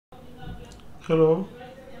Hello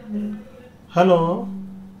hello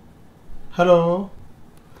hello.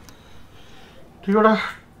 ठीक है बेटा,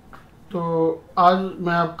 तो आज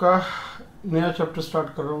मैं आपका नया चैप्टर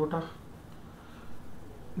स्टार्ट कर रहा हूँ बेटा,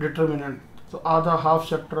 डिटर्मिनेंट। तो आधा हाफ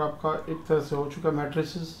चैप्टर आपका एक तरह से हो चुका है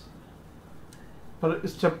मैट्रिसेस पर।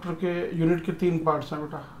 इस चैप्टर के यूनिट के 3 पार्ट्स हैं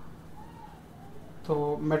बेटा।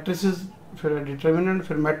 तो मैट्रिसेस, फिर डिटर्मिनेंट,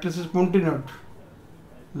 फिर मैट्रिसेस कॉन्टिन्यूट,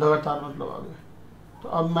 लगातार मतलब आगे। तो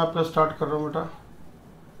अब मैं आपका स्टार्ट कर रहा हूँ बेटा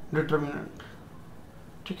डिटर्मिनेंट।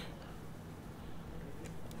 ठीक है,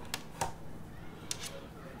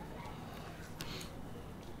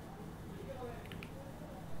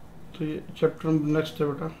 तो ये चैप्टर नेक्स्ट है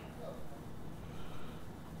बेटा।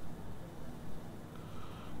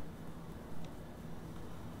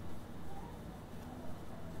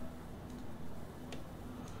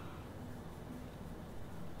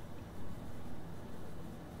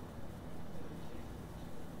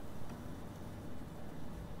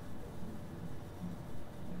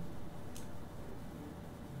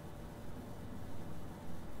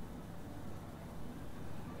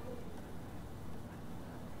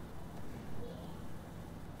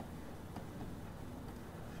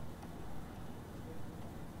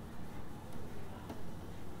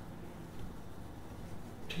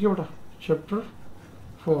 ठीक है बेटा, चैप्टर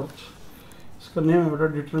 4, इसका नेम है बेटा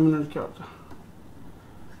डिटर्मिनेंट। क्या होता है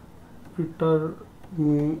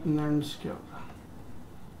डिटर्मिनेंट्स, क्या होता है?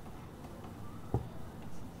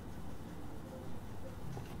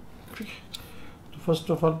 ठीक है, तो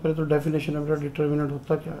फर्स्ट ऑफ ऑल पहले तो डेफिनेशन है बेटा, डिटर्मिनेंट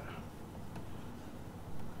होता क्या है।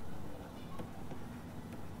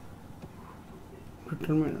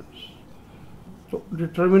 डिटर्मिनेंट्स, तो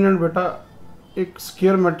डिटर्मिनेंट बेटा एक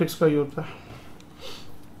स्क्वायर मैट्रिक्स का ही होता है।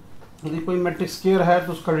 यदि कोई मैट्रिक्स स्क्वायर है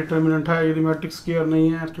तो उसका डिटर्मिनेंट है, यदि मैट्रिक्स स्क्वायर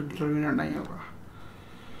नहीं है तो डिटर्मिनेंट नहीं होगा।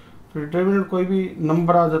 तो डिटर्मिनेंट कोई भी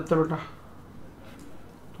नंबर आ जाता है बेटा।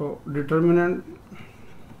 तो determinant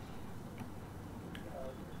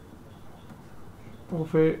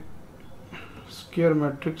of A square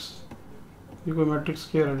matrix, ये कोई मैट्रिक्स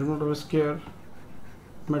स्क्वायर है, determinant of A square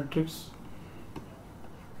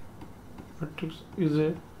matrix is a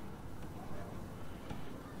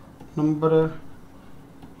number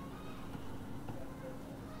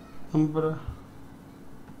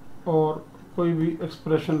और कोई भी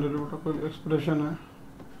एक्सप्रेशन ले लो बेटा, कोई एक्सप्रेशन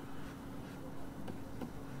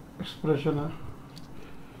है।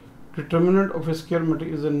 Determinant of A square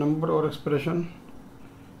matrix is a number और expression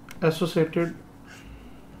associated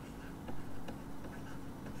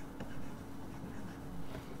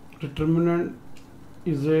determinant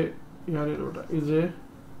is a, यार ये बेटा, is a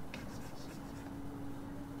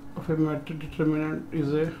of A matrix, determinant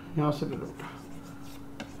is a, यहाँ से ले लो बेटा,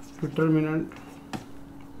 determinant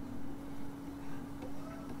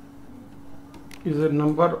is a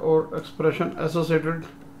number or expression associated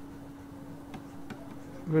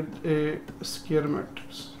with a square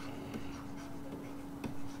matrix,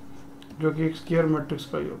 जो कि एक स्क्वायर मैट्रिक्स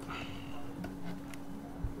का ही होता है।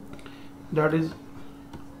 That is,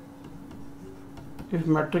 if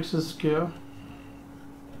matrix is square,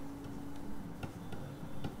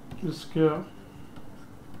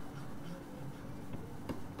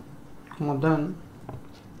 then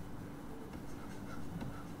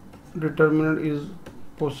determinant is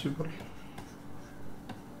possible,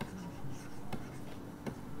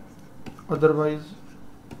 otherwise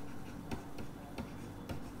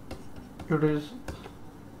it is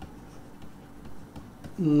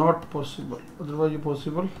not possible, otherwise ये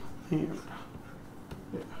possible नहीं है।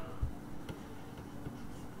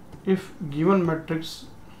 if given matrix,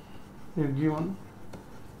 a given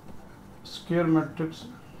square matrix,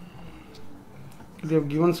 यदि आप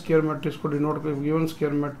गिवन स्क्वायर मैट्रिक्स को डिनोट करें, given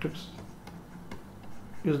square matrix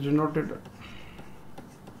is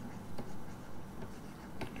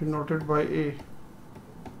denoted by A,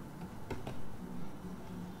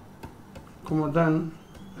 then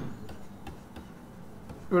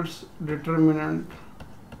its determinant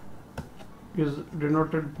is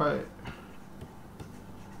denoted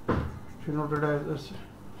as ऐसे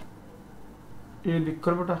ए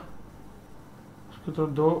लिखकर बेटा उसके तो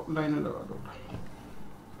 2 लाइनें लगा दो।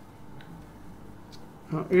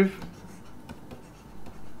 If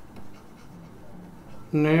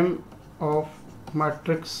name of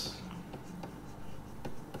matrix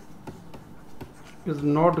is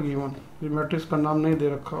not given, ये मैट्रिक्स का नाम नहीं दे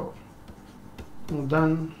रखा हो,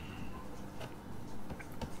 then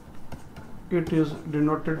it is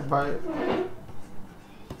denoted by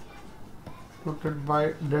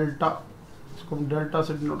delta, इसको हम डेल्टा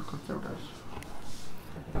से डिनोट करते हैं।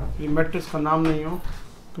 ये मैट्रिक्स का नाम नहीं हो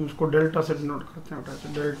तो इसको डेल्टा से डिनोट करते हैं,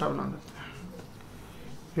 डेल्टा बना देते हैं।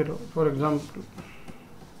 You know, for example,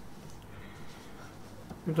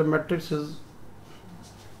 if the matrix is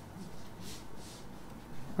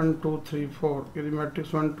 1 2 3 4, यदि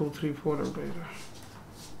मैट्रिक्स 1 2 3 4 है उठाएगा,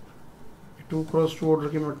 2 क्रॉस 2 ऑर्डर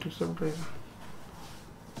की मैट्रिक्स है उठाएगा,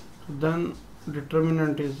 देन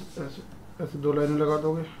डिटर्मिनेंट इज ऐसे ऐसे 2 लाइनें लगा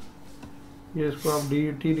दोगे, ये इसको आप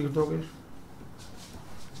डी टी लिख दोगे,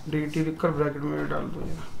 डी टी लिख कर ब्रैकेट में डाल दो।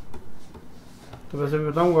 तो वैसे भी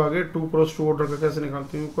बताऊंगा आगे 2 क्रॉस 2 ऑर्डर का कैसे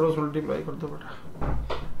निकालते हैं, क्रॉस मल्टीप्लाई कर दो बेटा,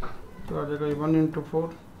 तो आ जाएगा 1 इंटू 4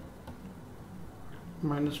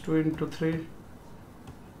 माइनस 2 इंटू 3,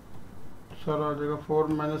 सारा आ जाएगा 4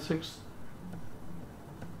 माइनस 6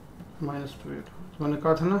 माइनस 2। तो मैंने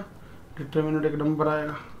कहा था ना डिटर्मिनेंट एक नंबर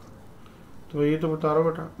आएगा, तो ये तो बता रहा हूँ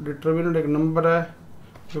बेटा, डिटर्मिनेंट एक नंबर है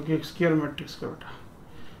जो कि एक स्क्वायर मैट्रिक्स का बेटा,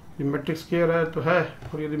 ये मैट्रिक्स स्क्वायर है तो है,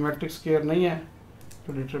 और यदि मैट्रिक्स स्क्वायर नहीं है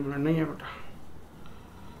तो डिटर्मिनेंट नहीं है बेटा।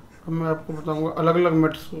 अब मैं आपको बताऊंगा अलग अलग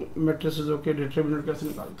मैट्रिसेस के डिटर्मिनेंट कैसे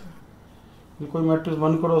निकालते हैं। कोई मैट्रिक्स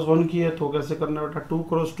 1 क्रॉस 1 की है तो कैसे करना है बेटा, 2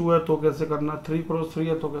 क्रॉस 2 है तो कैसे करना, 3 क्रॉस 3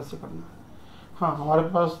 है तो कैसे करना। हाँ, हमारे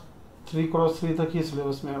पास 3 क्रॉस 3 तक ही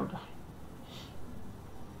सिलेबस में है बेटा,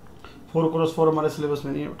 4 क्रॉस 4 हमारे सिलेबस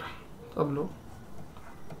में नहीं है बेटा। अब लो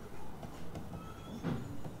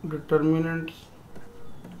determinants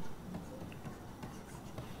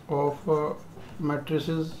of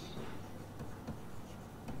matrices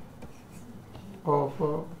of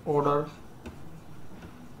order,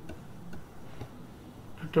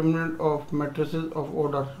 determinant of matrices of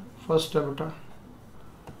order। First है बेटा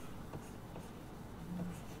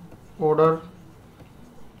ऑर्डर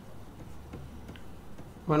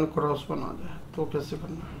 1 क्रॉस 1 आ जाए तो कैसे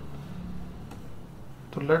करना है,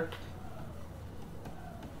 तो लेट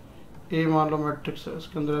ए मान लो मैट्रिक्स है,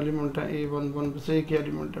 इसके अंदर एलिमेंट है A1 1, बस एक ही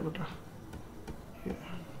एलिमेंट है बेटा,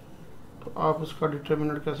 तो आप उसका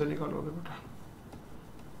डिटर्मिनेंट कैसे निकालोगे बेटा,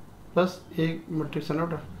 बस एक मैट्रिक्स है ना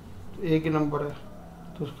बेटा, तो एक ही नंबर है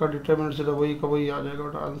तो उसका डिटर्मिनेंट सीधा वही का वही आ जाएगा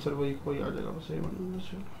बेटा, आंसर वही का वही आ जाएगा। बस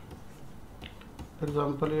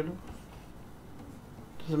एग्जाम्पल ले लो,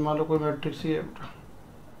 जैसे मान लो कोई मैट्रिक्स ही है बेटा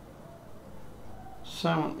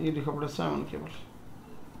 7, ये लिखा पड़ा 7 केवल,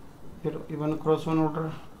 फिर 1 क्रॉस 1 ऑर्डर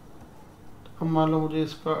है, अब मान लो मुझे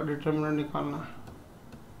इसका डिटर्मिनेंट निकालना है,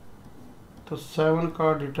 तो 7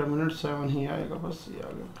 का डिटर्मिनेंट 7 ही आएगा, बस ये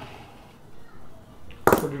आ गया।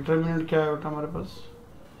 तो डिटर्मिनेंट क्या है बेटा हमारे पास,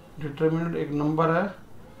 डिटर्मिनेंट एक नंबर है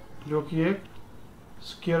जो कि एक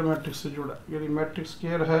स्क्वायर मैट्रिक्स से जुड़ा है, यदि मैट्रिक्स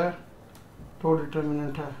स्क्वायर है तो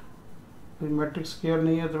डिटर्मिनेंट है, यदि मैट्रिक्स स्क्वायर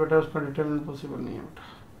नहीं है तो बेटा उसका डिटर्मिनेंट पॉसिबल नहीं है बेटा।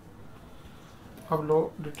 अब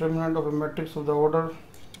लो determinant of A matrix of the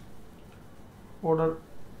order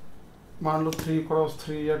मान लो 3 क्रॉस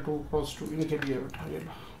 3 या 2 क्रॉस 2, इनके लिए बेटा ये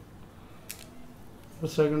लो।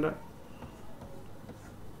 सेकंड है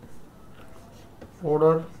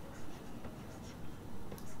ऑर्डर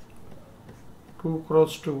 2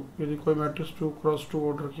 क्रॉस 2, यदि कोई मैट्रिक्स 2 क्रॉस 2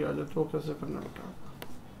 ऑर्डर किया जाए तो कैसे करना बेटा,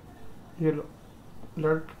 ये लो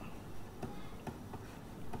लेट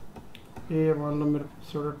ए मान लो मेरे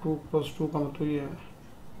पास 2 क्रॉस 2 का मतलब ये है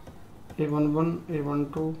A11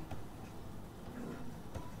 A12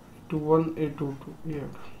 A21 A22,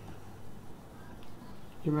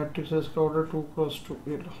 ये मैट्रिक्स है, इसका ऑर्डर 2 क्रॉस 2,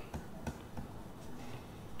 ये लो।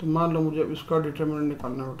 तो मान लो मुझे इसका डिटर्मिनेंट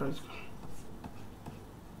निकालना बेटा, इसका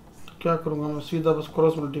तो क्या करूँगा मैं, सीधा बस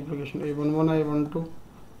क्रॉस मल्टीप्लिकेशन, A11 है A12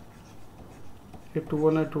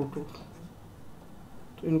 A21 है A22,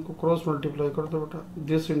 तो इनको क्रॉस मल्टीप्लाई कर दो बेटा,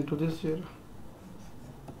 दिस इंटू दिस, ये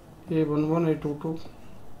A11 A22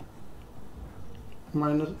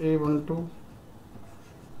 minus A12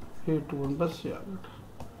 A21, बस यार बेटा।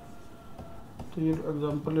 तो ये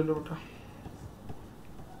एग्जाम्पल ले लो बेटा,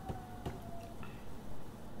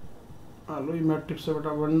 लो ये मैट्रिक्स है बेटा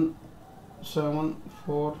 1 7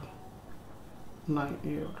 4 9,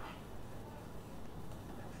 ये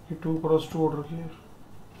 2 क्रॉस 2 ऑर्डर किया,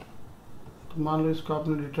 तो मान लो इसका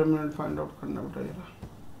आपने डिटर्मिनेंट फाइंड आउट करना बेटा, ये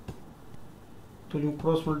तो यूँ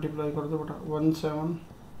क्रॉस मल्टीप्लाई कर दो बेटा, 1 7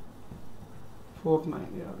 4 9,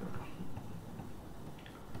 ये आ गया,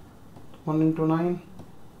 1 इंटू 9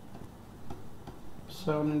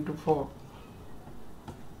 7 इंटू 4,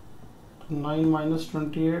 9 माइनस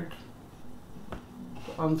 28, तो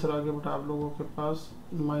आंसर आ गया बेटा आप लोगों के पास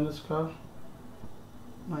माइनस का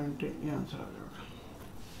 90, ये आंसर आ गया बेटा।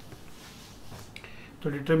 तो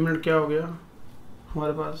डिटर्मिनेंट क्या हो गया,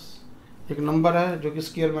 हमारे पास एक नंबर है जो कि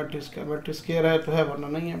स्क्वायर मैट्रिक्स का, मैट्रिक्स स्क्वायर है तो है वरना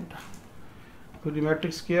नहीं है बेटा, क्योंकि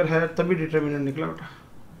मैट्रिक्स स्क्वायर है तभी डिटर्मिनेंट निकला बेटा।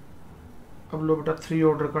 अब लो बेटा 3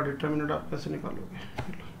 ऑर्डर का डिटर्मिनेंट आप कैसे निकालोगे,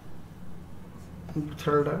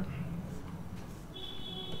 थर्ड है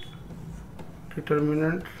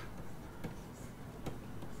determinant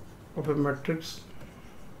of a matrix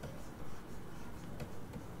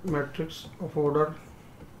of order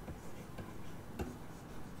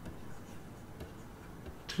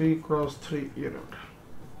 3x3 ये नोट,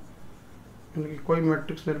 यानी कि कोई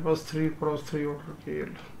मैट्रिक्स मेरे पास 3x3 ऑर्डर की, ये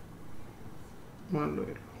मान लो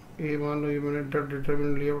ये मान लो ये मैंने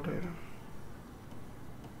डिटरमिनेंट लिया बेटा,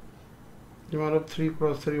 ये मान लो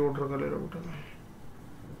 3x3 ऑर्डर का ले रहा बेटा मैं,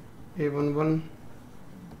 A11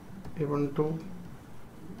 A12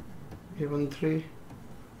 A13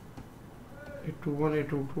 A21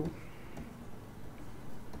 A22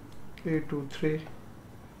 A23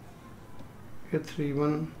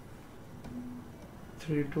 A31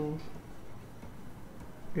 32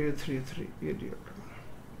 A33 ये दिया बेटा।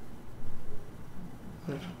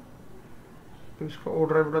 तो इसका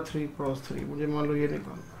ऑर्डर है बेटा 3x3, मुझे मान लो ये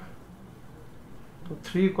निकालना है, तो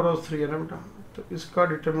 3x3 है ना बेटा, तो इसका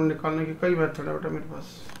डिटरमिनेंट निकालने के कई मेथड है बेटा मेरे पास।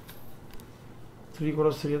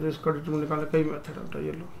 3x3 है तो इसका डिटरमिनेंट निकालने कई मेथड है बेटा।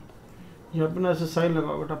 ये लो यहाँ पे ना ऐसे साइन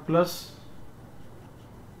लगाओ बेटा, प्लस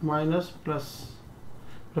माइनस प्लस,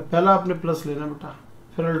 पहला आपने प्लस लेना बेटा,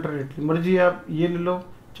 फिर अल्टरनेटली मर्जी है आप ये ले लो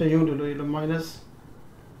चाहे यूँ ले लो, ये लो माइनस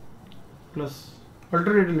प्लस,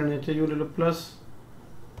 अल्टरनेटली लेना है चाहे यूँ ले लो प्लस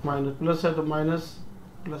माइनस, प्लस है तो माइनस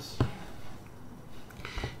प्लस,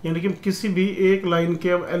 यानी कि किसी भी एक लाइन के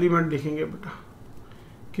अब एलिमेंट लिखेंगे बेटा,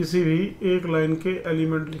 किसी भी एक लाइन के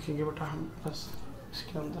एलिमेंट लिखेंगे बेटा हम, बस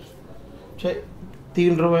इसके अंदर चाहे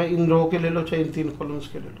 3 रो है इन रो के ले लो चाहे इन 3 कॉलम्स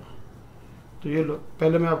के ले लो। तो ये लो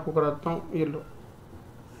पहले मैं आपको कराता हूँ, ये लो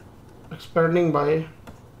एक्सपेंडिंग बाय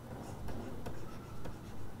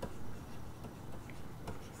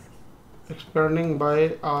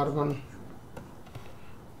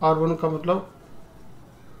R1 का मतलब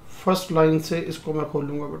फर्स्ट लाइन से इसको मैं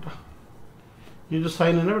खोलूँगा बेटा, ये जो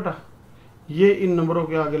साइन है ना बेटा ये इन नंबरों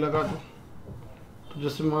के आगे लगा दो। तो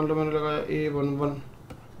जैसे मान लो मैंने लगाया A11,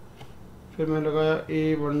 फिर मैंने लगाया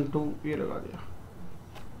A12 ये लगा दिया,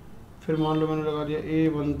 फिर मान लो मैंने लगा दिया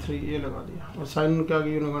A13 ये लगा दिया, और साइन के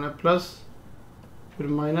आगे यूँ लगाना है प्लस फिर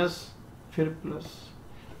माइनस फिर प्लस,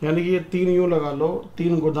 यानी कि ये 3 यूँ लगा लो,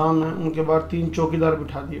 3 गोदाम हैं उनके बाहर 3 चौकीदार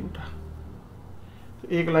बिठा दिए बेटा। तो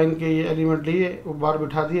एक लाइन के ये एलिमेंट लिए वो बाहर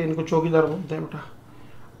बिठा दिए, इनको चौकीदार बोलते हैं बेटा।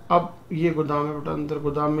 अब ये गोदाम है बेटा, अंदर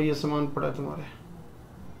गोदाम में ये सामान पड़ा है तुम्हारे,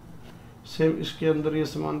 सेम इसके अंदर ये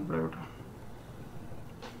सामान पड़ा है बेटा,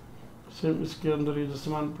 सेम इसके अंदर ये जो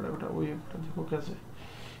सामान पड़ा है बेटा वो ये बेटा, देखो कैसे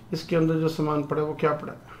इसके अंदर जो सामान पड़ा है वो क्या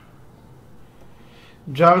पड़ा है,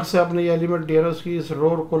 जहाँ से आपने ये एलिमेंट दिया ना उसकी इस रो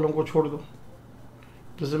और कॉलम को छोड़ दो।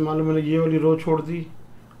 जैसे मान लो मैंने ये वाली रो छोड़ दी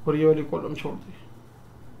और ये वाली कॉलम छोड़ दी,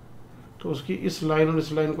 तो उसकी इस लाइन और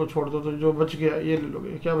इस लाइन को छोड़ दो, तो जो बच गया ये ले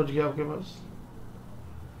लोगे। क्या बच गया आपके पास,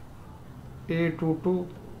 A22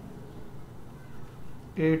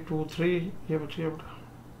 A23 ये बच गया बेटा,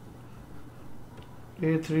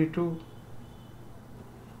 A32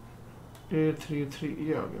 A33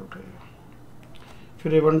 ये आ गया बेटा।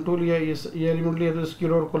 फिर A12 लिया, ये एलिमेंट लिया तो इसकी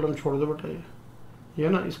रो और कॉलम छोड़ दो बेटा, ये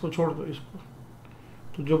ना इसको छोड़ दो इसको,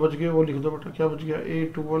 तो जो बच गया वो लिख दो बेटा। क्या बच गया,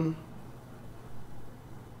 A21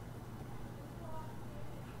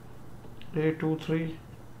 A23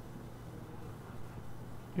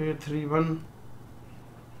 A31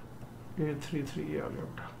 A33 ये आ गया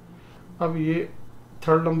बेटा। अब ये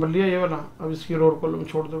थर्ड नंबर लिया ये वाला, अब इसकी रो और कॉलम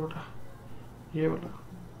छोड़ दो बेटा ये वाला,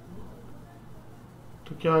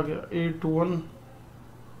 तो क्या आ गया A21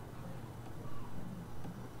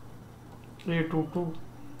 A22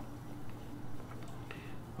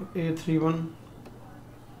 A31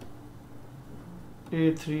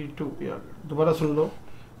 A32 ये आ गया। दोबारा सुन लो,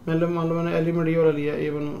 मैंने मान लो मैंने एलिमेंट ये वाला लिया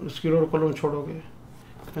A1, इसकी रो और कॉलम छोड़ोगे,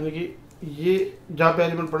 यानी कि ये जहाँ पे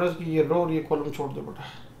एलिमेंट पड़ा है उसकी ये रो और ये कॉलम छोड़ दो बेटा,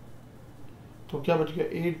 तो क्या बच गया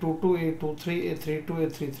A22 A23 A32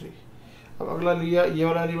 A33। अब अगला लिया ये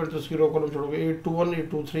वाला एलिमेंट तो उसकी रो कॉलम छोड़ोगे, A21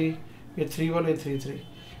 A23 A31 A33,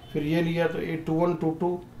 फिर ये लिया तो A21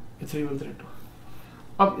 22 A31 32।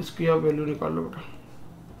 अब इसकी आप वैल्यू निकाल लो बेटा,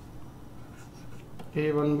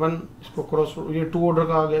 A11 इसको क्रॉस, ये 2 ऑर्डर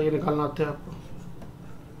का आ गया, ये निकालना आता है आपको,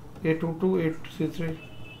 A22 A33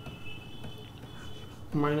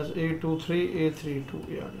 minus A23 A32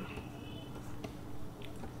 ये आ गया,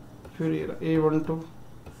 फिर ये A12,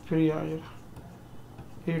 फिर ये आ गया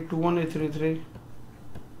A21 A33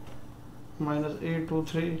 minus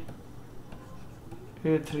A23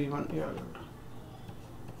 A31 ये आ गया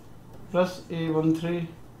प्लस A13,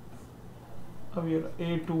 अब ये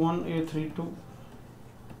A21 A32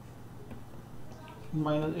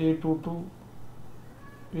 minus A22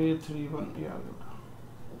 A31 ये आ गया।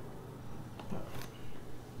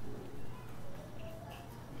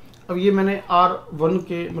 अब ये मैंने R1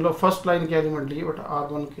 के मतलब फर्स्ट लाइन के एलिमेंट लिए बेटा,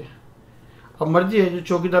 R1 के अब मर्जी है, जो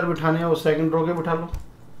चौकीदार बिठाने हैं वो सेकंड रो के बिठा लो,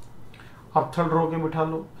 आप थर्ड रो के बिठा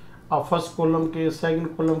लो, आप फर्स्ट कॉलम के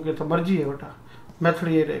सेकंड कॉलम के, तो मर्जी है बेटा, मेथड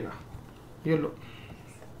ये रहेगा। ये लो,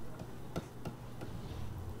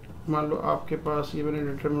 मान लो आपके पास ये मैंने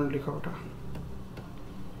डिटरमिनेंट लिखा बेटा,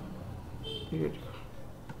 ये लिखा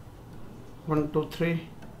 1 2 3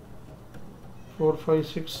 4 5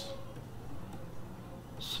 6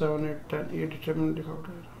 7 8 10, ये डिटरमिनेंट लिखा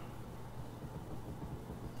बेटा,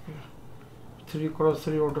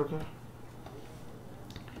 3x3 ऑर्डर का।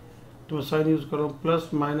 तो मैं साइन यूज कर रहा हूँ, प्लस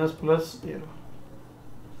माइनस प्लस, ये लो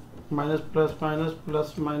minus plus minus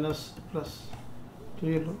plus minus plus, तो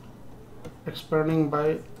ये लो एक्सपेंडिंग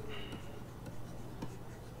बाय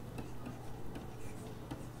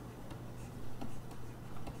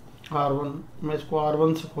R1, मैं इसको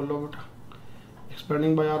R1 से खोल लो बेटा।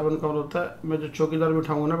 एक्सपेंडिंग बाय R1 का होता है, मैं जो चौकीदार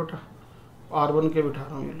बिठाऊंगा ना बेटा R1 के बिठा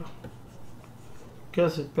रहा हूँ। ये लो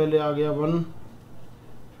कैसे, पहले आ गया 1,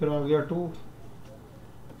 फिर आ गया 2,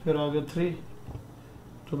 फिर आ गया 3,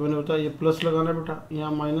 तो मैंने बताया ये प्लस लगाना बेटा,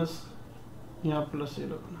 यहाँ माइनस, यहाँ प्लस, ये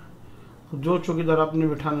लगाना है। जो चौकीदार आपने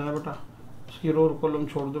बिठाना है बेटा उसकी रो और कॉलम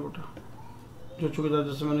छोड़ दो बेटा। जो चौकीदार,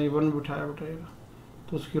 जैसे मैंने 1 बिठाया बेटा ये,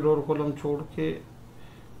 तो उसकी रो और कॉलम छोड़ के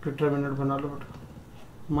डिटरमिनेंट बना लो बेटा।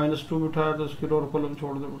 -2 बिठाया तो उसकी रो और कॉलम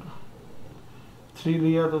छोड़ दो बेटा। 3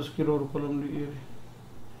 लिया तो उसकी रो और कॉलम लिए,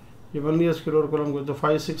 ये बन गया इसकी रो और कॉलम को, तो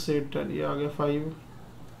 5 6 8 10, ये आ गया 5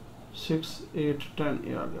 6 8 10,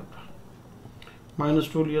 ये आ गया।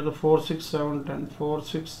 -2 लिया तो 4 6 7 10, 4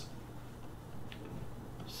 6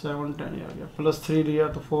 7 10, ये आ गया। +3 लिया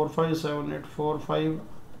तो 4 5 7 8, 4 5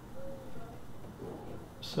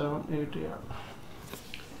 7 8, ये आ गया।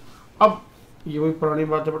 अब ये वही पुरानी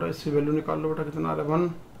बात है बेटा, इसकी वैल्यू निकाल लो बेटा, कितना आ रहा है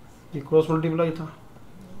 1, ये क्रॉस मल्टीप्लाई था,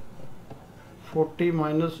 50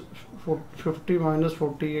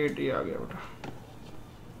 -48, ये आ गया बेटा।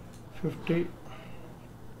 50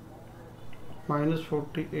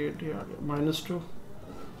 -48, ये आ गया। -2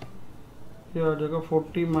 ये आ जाएगा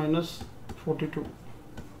 40 -42,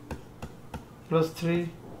 +3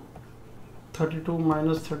 32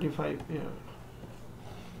 -35, ये आ गया।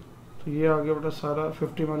 तो ये आ गया बेटा सारा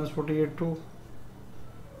 50 -48 2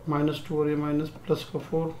 -2, और ये माइनस प्लस का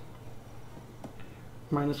 4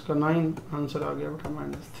 माइनस का 9, आंसर आ गया बेटा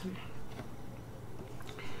 -3।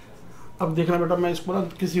 अब देखना बेटा, मैं इसको ना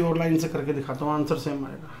किसी और लाइन से करके दिखाता हूँ, आंसर सेम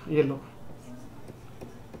आएगा। ये लो,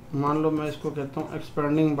 मान लो मैं इसको कहता हूँ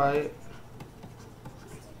expanding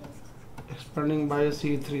bye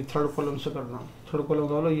C3, third column से कर रहा हूँ। थर्ड कॉलम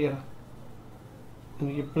का बोलो ये रहा,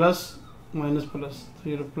 ये प्लस माइनस प्लस, तो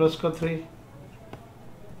ये प्लस का 3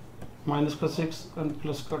 माइनस का 6 और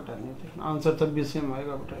प्लस का 10, आंसर तब भी सेम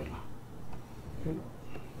आएगा बेटा।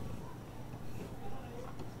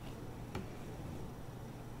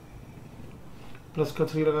 प्लस का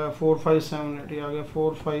 3 लगाया, 4 5 7 8, ये आ गया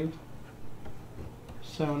 4 5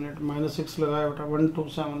 7 8, -6 लगाया बेटा, 1 2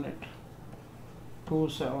 7 8 2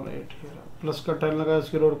 7 8, प्लस का 10 लगाया,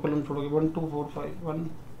 इसकी रो और कॉलम छोड़ोगे, 1 2 4 5 1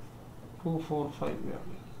 2 4 5, ये आ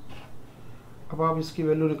गया। अब आप इसकी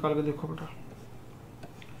वैल्यू निकाल के देखो बेटा,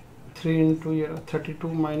 3 इंटू ये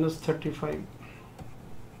 32 -35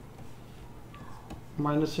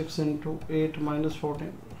 -6 इंटू 8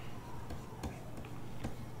 -14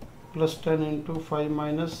 +10 इंटू 5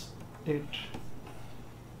 -8,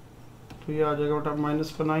 तो ये आ जाएगा बेटा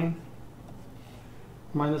माइनस का 9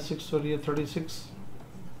 -6 और ये 36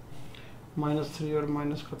 -3 और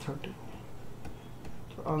माइनस का 30,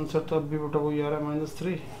 तो आंसर तो अब भी बेटा वही आ रहा है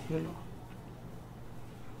 -3। ये लो,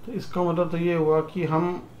 तो इसका मतलब तो ये हुआ कि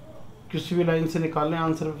हम किसी भी लाइन से निकालें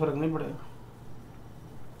आंसर में फ़र्क नहीं पड़ेगा,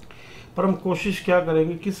 पर हम कोशिश क्या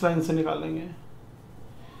करेंगे, किस लाइन से निकालेंगे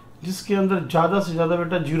जिसके अंदर ज़्यादा से ज़्यादा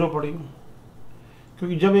बेटा 0 पड़ी हो,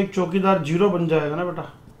 क्योंकि जब एक चौकीदार 0 बन जाएगा ना बेटा,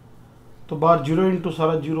 तो बार 0 इंटू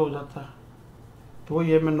सारा 0 हो जाता है। तो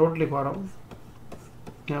वही है, मैं नोट लिखवा रहा हूँ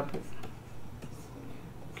यहाँ पे,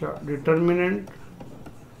 क्या डिटरमिनेंट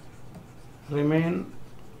रिमेन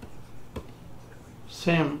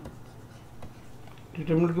सेम,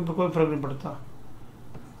 डिटरमिनेंट के ऊपर कोई फर्क नहीं पड़ता,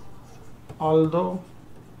 although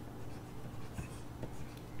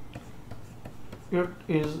it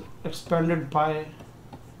is expanded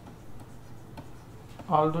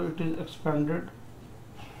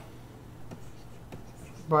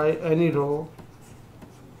by any row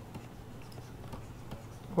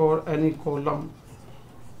or any column,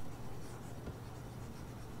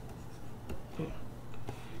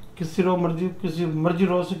 किसी मर्जी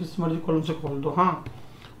रो से किसी मर्जी कॉलम से खोल दो, हाँ,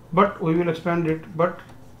 but we will expand it,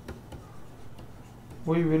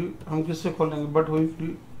 हम किससे खोलेंगे, but we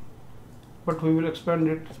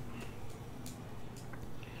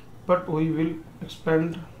will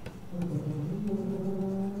expand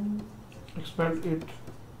expand it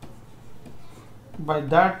by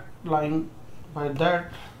that line, by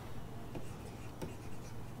that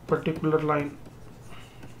particular line,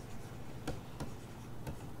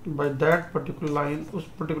 by that particular line, उस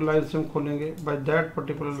particular line से हम खोलेंगे by that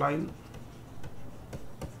particular line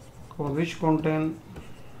which contain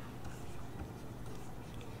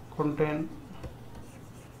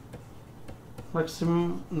maximum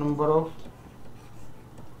number of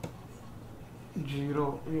zero,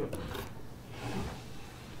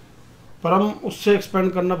 पर हम उससे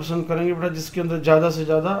एक्सपेंड करना पसंद करेंगे बेटा जिसके अंदर ज़्यादा से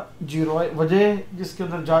ज़्यादा जीरो आए। वजह, जिसके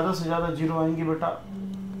अंदर ज़्यादा से ज़्यादा जीरो आएंगे बेटा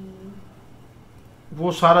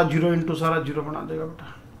वो सारा जीरो इंटू सारा जीरो बना देगा बेटा।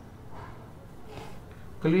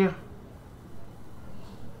 क्लियर?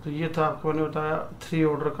 तो ये था, आपको मैंने बताया 3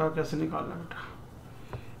 ऑर्डर का कैसे निकालना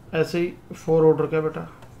बेटा। ऐसे ही 4 ऑर्डर का बेटा,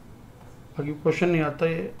 बाकी क्वेश्चन नहीं आता,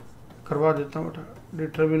 ये करवा देता हूँ बेटा।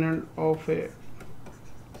 Determinant of A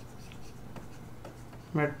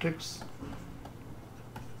matrix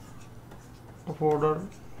of order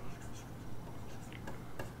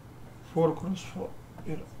 4x4,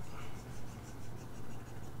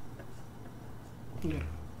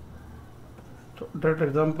 तो डायरेक्ट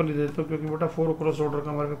एग्जांपल ही देता हूँ क्योंकि बेटा 4x ऑर्डर का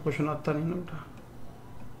हमारे पे क्वेश्चन आता नहीं ना बेटा।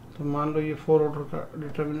 तो मान लो ये 4 ऑर्डर का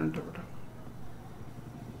डिटर्मिनेंट है बेटा,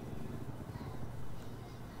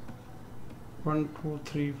 1 2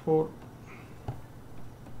 3 4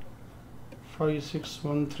 5 6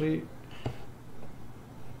 1 3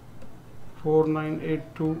 4 9 8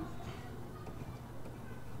 2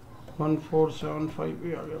 1 4 7 5,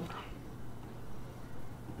 ये आ गया बेटा।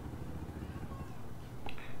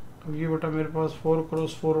 अब ये बेटा मेरे पास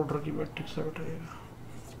 4x4 ऑर्डर की मैट्रिक्स है बेटा ये।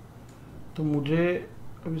 तो मुझे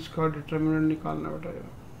अब इसका डिटर्मिनेंट निकालना बेटा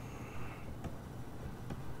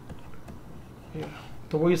ये।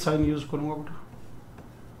 तो वही साइन यूज करूंगा बेटा,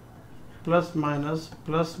 प्लस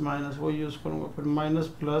माइनस वही यूज करूंगा, फिर माइनस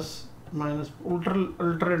प्लस माइनस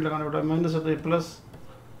अल्टरनेट लगाना बेटा। माइनस है तो ये प्लस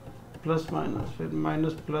प्लस माइनस, फिर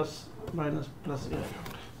माइनस प्लस माइनस प्लस, ये आएगा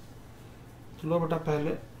बेटा। चलो बेटा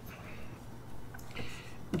पहले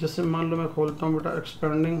जैसे मान लो मैं खोलता हूँ बेटा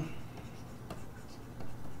एक्सपेंडिंग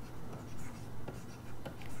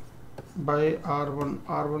बाय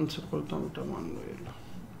R1 से खोलता हूँ बेटा। मान लो ये लो,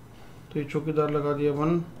 तो ये चौकीदार लगा दिया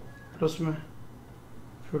 1 प्लस में,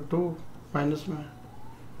 फिर 2 माइनस में,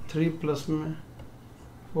 3 प्लस में,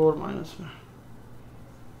 4 माइनस में।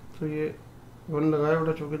 तो ये 1 लगाया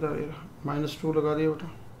बेटा चौकीदार, ये -2 लगा दिया बेटा,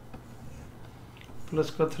 प्लस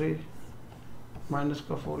का 3 माइनस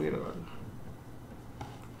का 4 ये लगा दिया,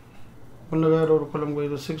 1 लगाया और कॉलम गई।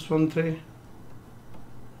 तो 6 1 3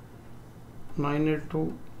 9 8 2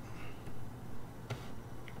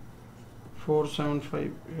 4 7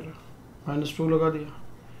 5, ये -2 लगा दिया,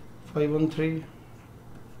 5 1 3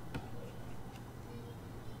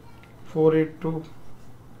 4 8 2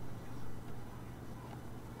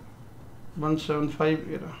 1 7 5,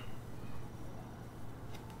 ये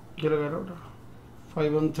लगा रहा बेटा।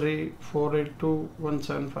 5 1 3 4 8 2 1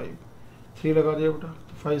 7 5, 3 लगा दिया बेटा।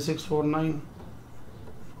 5 6 4 9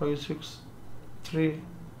 5 6 3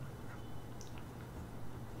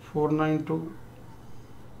 4 9 2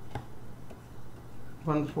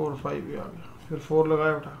 1 4 5, ये आ गया। फिर 4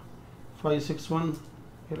 लगाया बेटा, 5 6 1,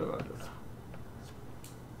 ये लगा दिया बेटा,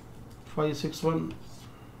 5 6 1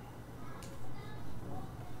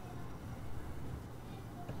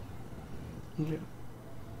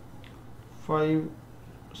 5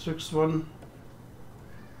 6 1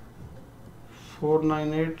 4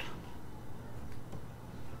 9 8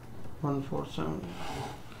 1 4 7।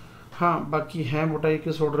 हाँ बाकी हैं बेटा, ये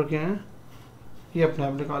किस ऑर्डर के हैं ये अपने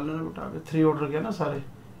आप निकाल लेना बेटा। आगे 3 ऑर्डर के हैं ना सारे,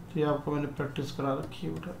 तो ये आपको मैंने प्रैक्टिस करा रखी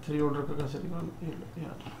है बेटा। 3 ऑर्डर का कैसे निकालना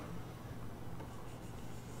याद।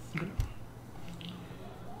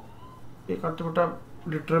 एक आता बेटा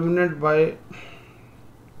डिटर्मिनेंट बाय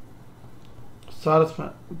सारस में,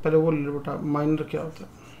 पहले वो ले बेटा माइनर क्या होता है,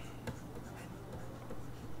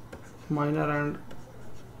 माइनर एंड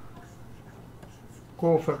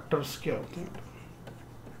कोफैक्टर्स क्या होते हैं।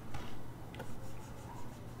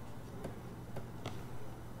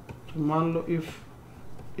 तो मान लो इफ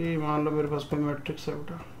ए, मान लो मेरे पास कोई मैट्रिक्स है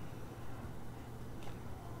बेटा,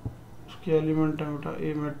 उसके एलिमेंट है बेटा,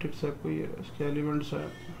 ए मैट्रिक्स है कोई, उसके एलिमेंट्स है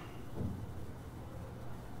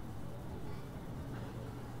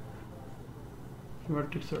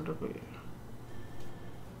मैट्रिक्स है बेटा कोई,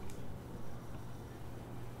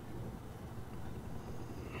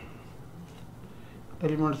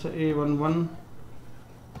 एलिमेंट्स है A11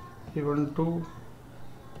 A12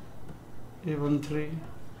 A13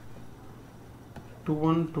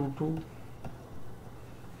 21 22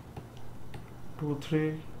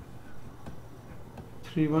 23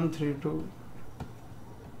 3 1 3 2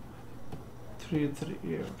 3 3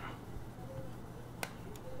 ये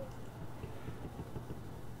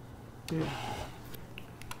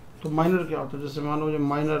तो माइनर क्या होता है? जैसे मान लो मुझे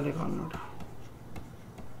माइनर निकालना था,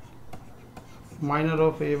 माइनर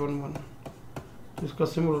ऑफ A11, तो इसका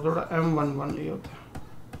सिंबल होता है M11, ये होता है।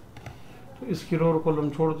 तो इसकी रो और कॉलम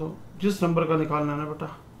छोड़ दो, जिस नंबर का निकालना है ना बेटा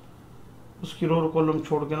उसकी रो और कॉलम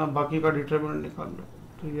छोड़ के ना बाकी का डिटरमिनेंट निकाल लो।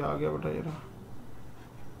 तो ये आ गया बेटा, ये रहा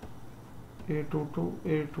A22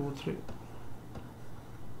 A23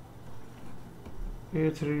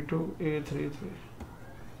 A32 A33,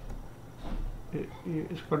 ये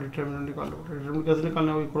इसका डिटरमिनेंट निकालो। डिटरमिनेंट कैसे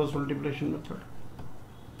निकालना है? वही cross multiplication method.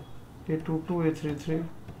 A22 A33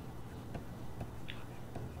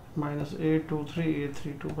 minus A23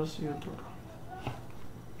 A32, बस ये थोड़ा।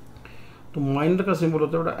 तो माइनर का सिंबल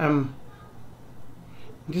होता है बेटा M,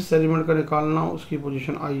 जिस एलिमेंट का निकालना हो उसकी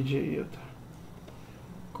पोजीशन I J ये होता है।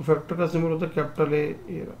 कोफैक्टर का सिंबल होता है कैपिटल A,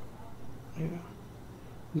 ये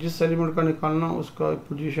जिस एलिमेंट का निकालना हो उसका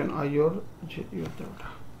पोजीशन I और J ये होता है बेटा।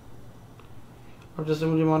 अब जैसे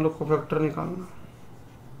मुझे मान लो कोफैक्टर निकालना,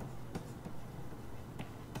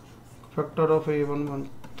 फैक्टर ऑफ A11,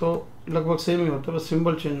 तो लगभग सेम ही होता है, बस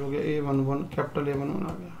सिंबल चेंज हो गया, A11 कैपिटल A11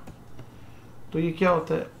 आ गया। तो ये क्या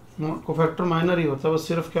होता है? कोफैक्टर माइनर ही होता है, बस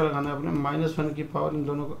सिर्फ क्या लगाना है अपने -1 की पावर इन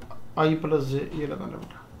दोनों का I + J ये लगाना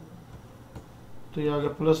बेटा। तो ये आ गया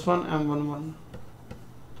 +1 M11।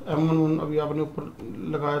 तो M11 अभी आपने ऊपर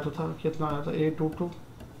लगाया तो था, कितना आया था? A22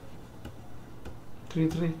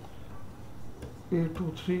 33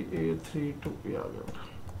 A23 A32 ये आ गया बेटा।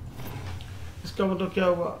 इसका मतलब क्या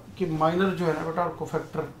हुआ कि माइनर जो है ना बेटा और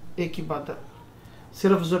कोफैक्टर एक ही बात है,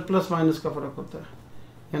 सिर्फ उसमें प्लस माइनस का फर्क होता है।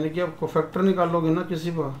 यानी कि आप कोफैक्टर निकालोगे ना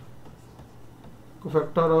किसी पर,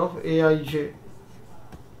 कोफैक्टर ऑफ AIJ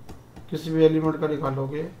किसी भी एलिमेंट का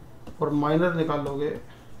निकालोगे, और माइनर निकालोगे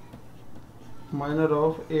माइनर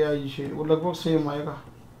ऑफ AIJ, वो लगभग सेम आएगा।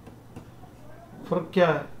 फर्क क्या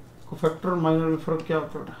है? कोफैक्टर और माइनर में फ़र्क क्या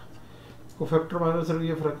होता है? कोफैक्टर माइनर सिर्फ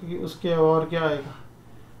ये फ़र्क है कि उसके और क्या आएगा,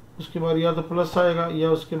 उसके बाद या तो प्लस आएगा या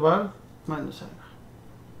उसके बाद माइनस आएगा।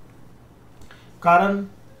 कारण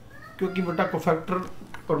क्योंकि बेटा कोफैक्टर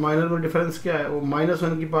और माइनर में डिफरेंस क्या है? वो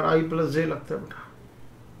 -1 की पावर I + J लगता है बेटा।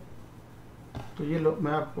 तो ये लो,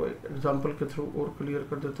 मैं आपको एक एग्जांपल के थ्रू और क्लियर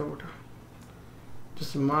कर देता हूँ बेटा।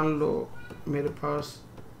 जैसे मान लो मेरे पास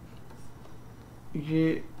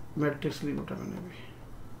ये मैट्रिक्स ली बेटा मैंने भी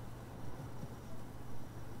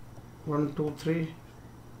 1 2 3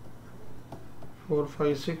 4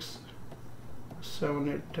 5 6 7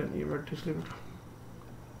 8 10, ये मैट्रिक्स ली बेटा।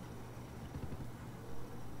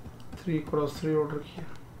 3 × 3 ऑर्डर किया।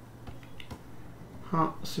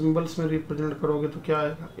 हाँ, सिंबल्स में रिप्रेजेंट करोगे तो क्या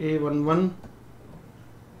आएगा? A11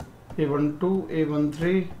 A12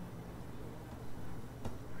 A13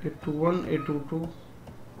 A21 A22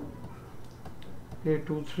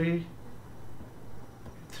 A23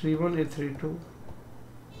 A31 A32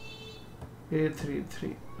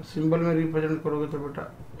 A33। Symbol में रिप्रेजेंट करोगे तो बेटा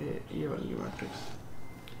ये वाली मैट्रिक्स।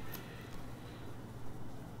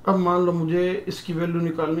 अब मान लो मुझे इसकी वैल्यू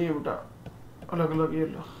निकालनी है बेटा अलग अलग, ये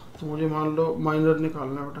लो। तो मुझे मान लो माइनर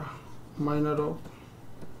निकालना है बेटा, माइनर ऑफ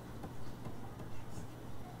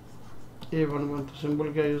A11, तो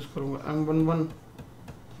सिंबल क्या यूज़ करूँगा? M11।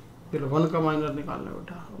 फिर 1 का माइनर निकालना है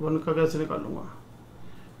बेटा। 1 का कैसे निकालूंगा?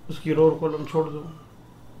 उसकी रो और कॉलम छोड़ दो,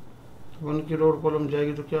 तो 1 की रो और कॉलम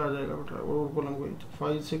जाएगी तो क्या आ जाएगा बेटा? रो और कॉलम गई तो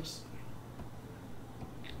 5 6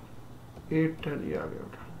 8 10, ये आ गया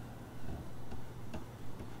बेटा।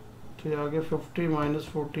 तो ये आ गया 50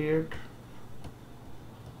 - 48,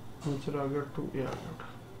 आंसर आ गया 2, ये आ गया बेटा।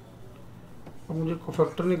 अब मुझे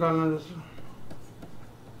कोफैक्टर निकालना है, जैसे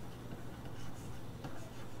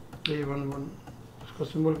A11, इसका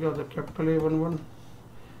सिंबल क्या होता है? Capital A11।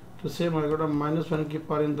 तो सेम आएगा बेटा, -1 की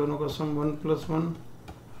पावर इन दोनों का सम 1 + 1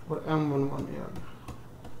 और M11 ये आ गया।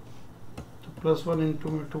 तो +1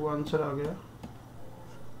 × में 2, आंसर आ गया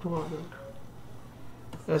 2 आ गया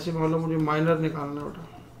बेटा। ऐसे मान लो मुझे माइनर निकालना है बेटा,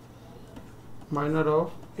 माइनर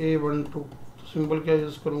ऑफ A12, तो सिंबल क्या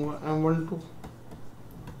यूज़ करूँगा? M12।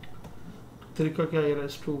 तरीका क्या है?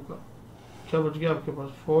 इस 2 का क्या बच गया आपके पास?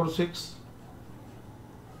 4 6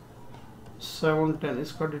 7 10,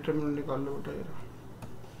 इसका डिटरमिनेंट निकाल लो बेटा। ये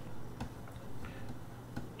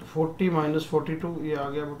 40 - 42, ये आ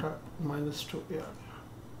गया बेटा -2, ये आ गया।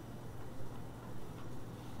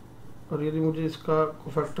 और यदि मुझे इसका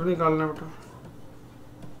कोफैक्टर निकालना है बेटा,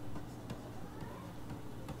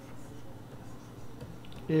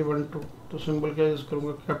 A12, तो सिंबल क्या यूज़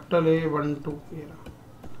करूँगा? कैपिटल A12, ये रहा।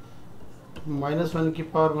 तो -1 की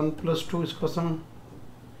पावर 1 + 2, इसका सम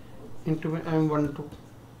इंटू में M12,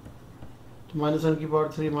 तो -1 की पावर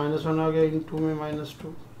 3 -1 आ गया, इन 2 में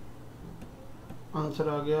 -2, आंसर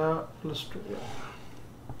आ गया +2।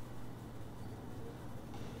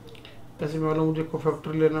 ऐसे मालूम मुझे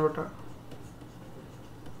कोफैक्टर लेना बेटा,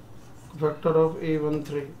 कोफैक्टर ऑफ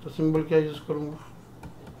A13, तो सिंबल क्या यूज़ करूँगा,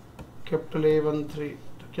 कैपिटल A13,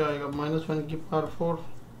 तो क्या आएगा -1 की पावर 4,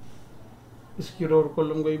 इसकी रो और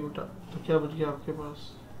कॉलम गई बेटा, तो क्या बच गया आपके पास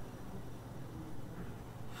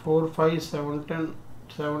 4 5 7 10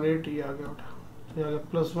 7 8, ये आ गया बेटा, तो ये आ गया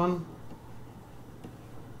 +1,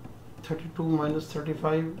 32 -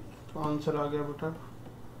 35, तो आंसर आ गया बेटा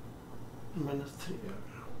 -3 आ गया।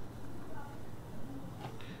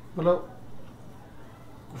 मतलब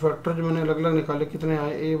फैक्टर जो मैंने अलग अलग निकाले कितने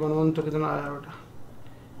आए, A11 तो कितना आया बेटा,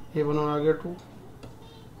 A11 आ गया 2,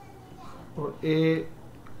 और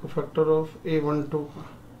फैक्टर ऑफ A12 का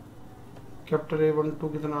कैपिटल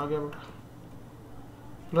A12 कितना आ गया बेटा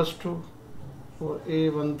 +2, और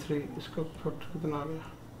A13 इसका फैक्टर कितना आ गया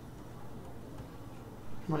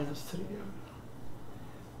 -3 आ गया।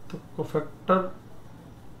 तो कोफैक्टर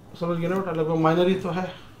समझ गए ना बेटा, लगभग माइनर ही तो है,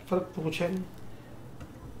 फर्क तो कुछ है नहीं।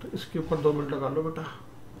 तो इसके ऊपर 2 मिनट लगा लो बेटा,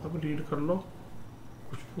 अब रीड कर लो,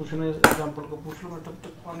 कुछ पूछना है एग्जाम्पल को पूछ लो, मैं तब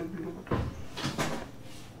तक पानी पी लो बेटा।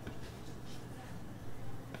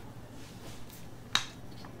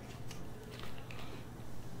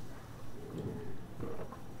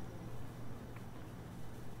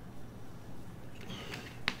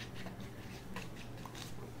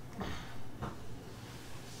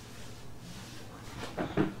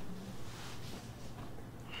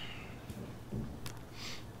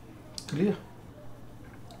 क्लियर।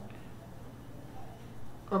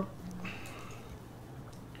 अब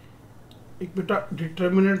एक बेटा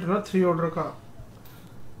डिटर्मिनेंट ना 3 ऑर्डर का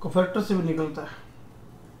कोफैक्टर से भी निकलता है,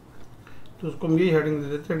 तो उसको हम यही हेडिंग दे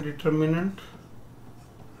देते हैं, determinant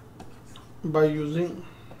by using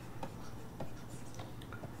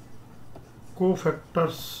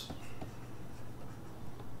cofactors.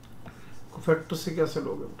 Cofactor से कैसे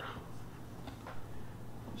लोगे बेटा,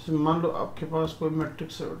 मान लो आपके पास कोई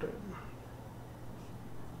मैट्रिक्स है बेटा,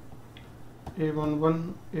 A11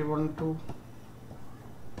 A12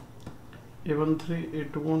 A13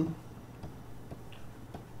 A21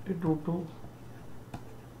 A22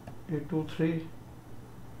 A23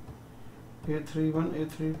 A31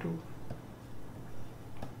 A32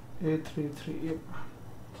 A33, ये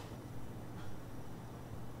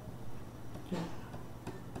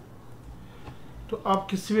तो आप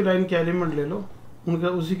किसी भी लाइन के एलिमेंट ले लो, उनका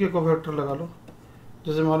उसी के कोफैक्टर लगा लो।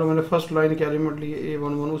 जैसे मान लो मैंने फर्स्ट लाइन के एलिमेंट लिए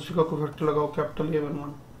A11, उसी का कोफैक्टर लगाओ कैपिटल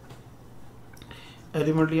A11,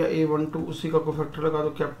 एलिमेंट लिया A12, उसी का कोफैक्टर लगा दो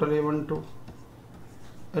कैपिटल A12,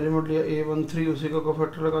 एलिमेंट लिया A13, उसी का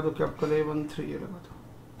कोफैक्टर लगा दो कैपिटल A13, ये लगा दो।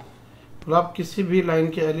 मतलब आप किसी भी लाइन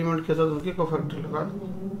के एलिमेंट के साथ उनके कोफैक्टर लगा दो,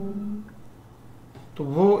 तो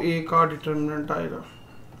वो A का डिटर्मिनेंट आएगा।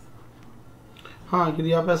 हाँ,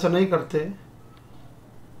 यदि आप ऐसा नहीं करते,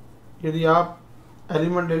 यदि आप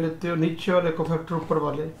एलिमेंट ले लेते हो नीचे वाले कोफैक्टर ऊपर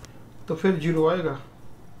वाले, तो फिर 0 आएगा।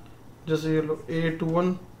 जैसे ये लो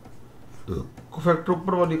A21 कोफैक्टर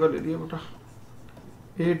ऊपर वाली का ले लिया बेटा,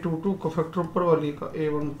 A22 कोफैक्टर ऊपर वाली का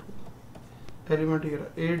A12 एलिमेंट ये रहा,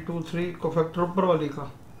 A23 कोफैक्टर ऊपर वाली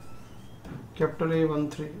का कैपिटल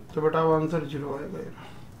A13, तो बेटा अब आंसर 0 आएगा ये।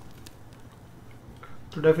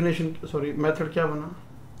 तो डेफिनेशन सॉरी मेथड क्या बना,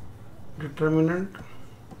 determinant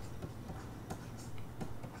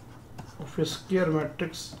of a square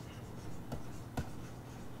matrix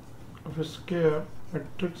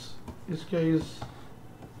इसका is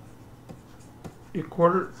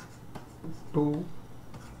equal to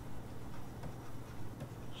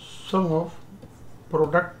sum of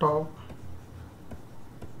product of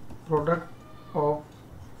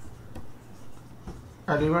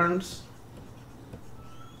elements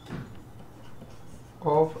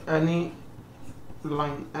of any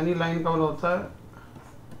line। any line का मतलब होता है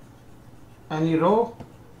any row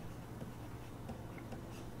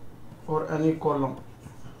or any column।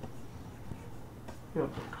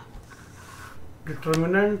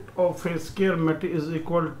 Determinant of a square matrix is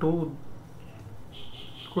equal to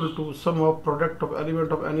sum of product of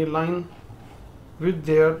element of any line with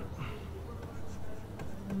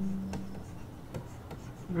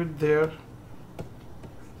their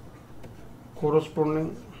corresponding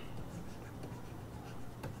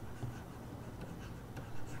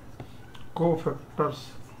cofactors।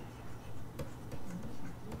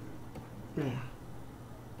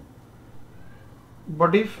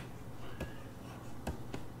 But if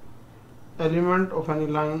elements of any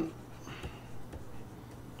line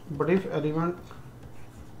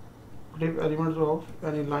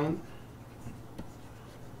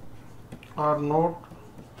are not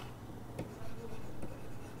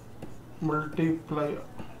multiply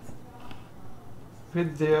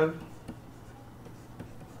with their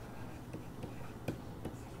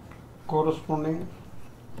corresponding,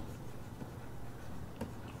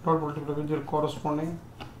 not multiply with their corresponding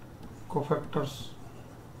cofactors,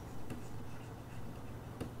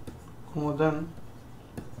 then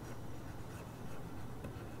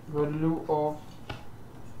value of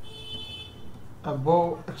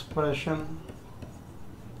above expression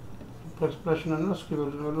है ना, उसकी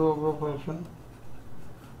value of above expression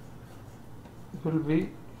will be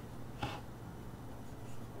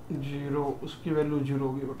 0, उसकी value 0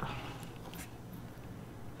 होगी बेटा।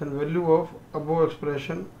 then value of above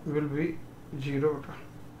expression will be 0 बेटा।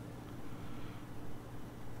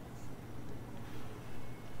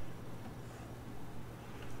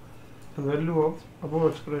 the value of above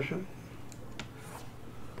expression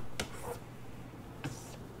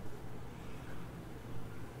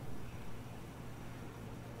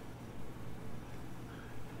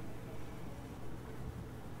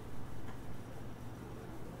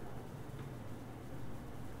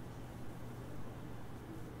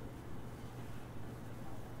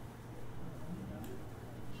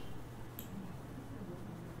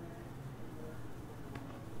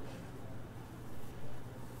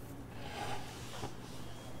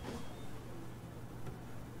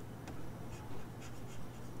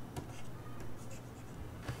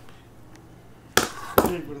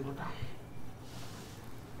एक minute बेटा,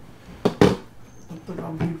 तब तक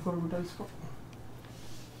आप रीड करो बेटा इसको।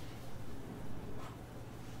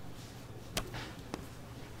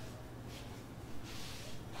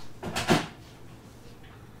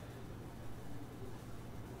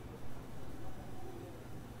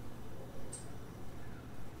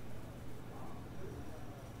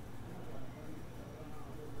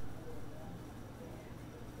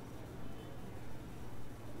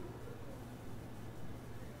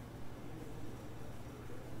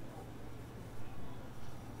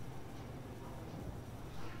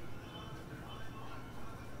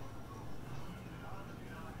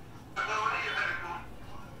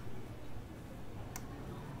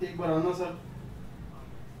 एक बार आना सर।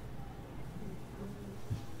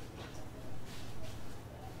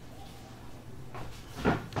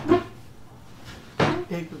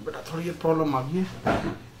 एक मिनट बेटा, थोड़ी ये प्रॉब्लम आ गई है,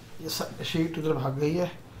 ये शीट इधर भाग गई है।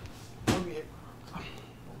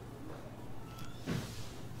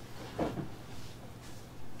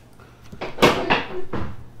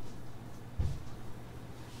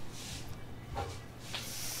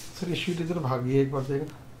 सर ये शीट इधर भाग गई है, एक बार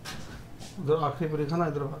देखना, उधर आखिरी पर लिखा ना,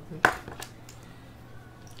 इधर भाग गई।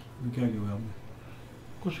 क्या किया आपने?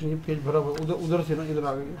 कुछ नहीं, पेज भरा हुआ, उधर उधर से ना इधर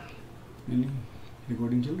आ गई है। नहीं,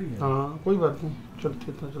 रिकॉर्डिंग चल रही है? हाँ कोई बात नहीं,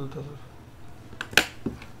 चलती इतना चलता सर।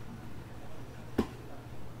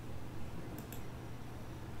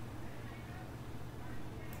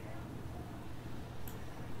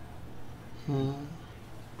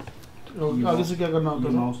 आगे से क्या करना होता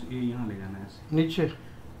है? माउस ये यहाँ ले जाना है ऐसे नीचे।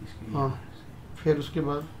 इसके, हाँ फिर उसके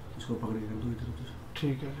बाद इसको पकड़ के कर दो इधर उधर।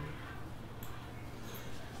 ठीक है,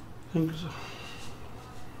 थैंक यू सर।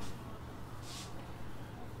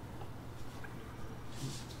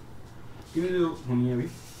 कितनी देर होनी है अभी?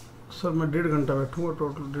 सर मैं 1.5 घंटा बैठूंगा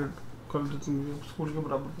टोटल, 1.5 कल मुझे स्कूल के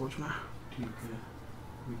बराबर पहुंचना है। ठीक है,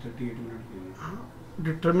 अभी 38 मिनट के।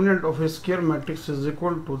 Determinant of A square matrix is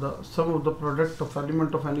equal to the some of the product of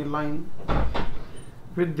element of any line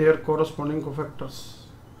with their corresponding cofactors.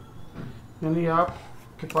 यानी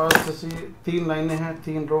आपके पास जैसे 3 लाइनें हैं,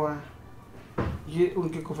 3 रो हैं, ये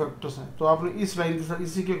उनके कोफैक्टर्स हैं, तो आपने इस लाइन के साथ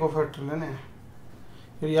इसी के कोफैक्टर लेने हैं।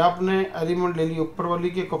 यदि आपने एलिमेंट ले लिया ऊपर वाली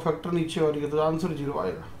के कोफैक्टर नीचे वाली के, तो आंसर 0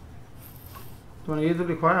 आएगा। तो मैंने ये तो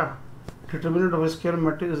लिखवाया, determinant of square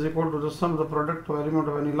matrix is equal to the some of the product of element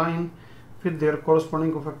of any line with their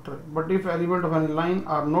corresponding cofactor. But if element of any line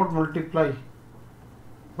are not multiply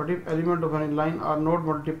with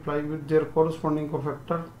their corresponding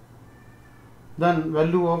cofactor, then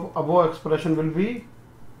value of above expression will be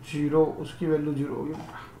 0, उसकी value 0 होगी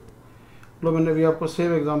बेटा। लो मैंने अभी आपको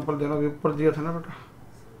same example देना, अभी ऊपर दिया था ना बेटा,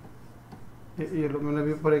 ये लो मैंने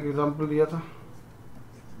अभी ऊपर एक एग्जांपल दिया था,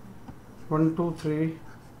 1 2 3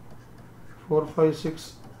 4 5 6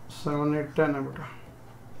 7 8 10 है बेटा।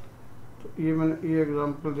 तो ये मैंने ये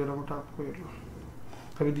एग्जांपल दे रहा बेटा आपको, ये लो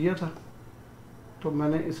अभी दिया था, तो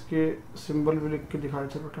मैंने इसके सिंबल भी लिख के दिखाए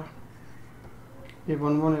थे बेटा। ये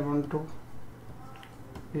 1 1 है 1 2,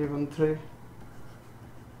 ये 1 3,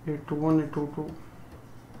 ये 2 1, ये 2 2,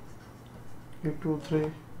 ये 2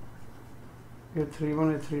 3, ये 3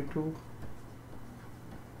 1, ये 3 2,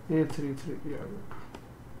 ये 3 3, ये आ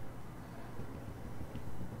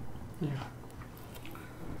गया।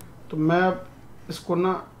 तो मैं इसको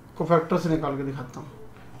ना कोफैक्टर से निकाल के दिखाता हूँ।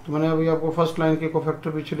 तो मैंने अभी आपको फर्स्ट लाइन के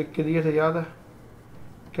कोफैक्टर पीछे लिख के दिए थे, याद है?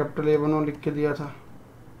 कैपिटल A11 लिख के दिया था,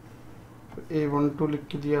 A12 लिख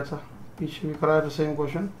के दिया था, पीछे भी कराया था सेम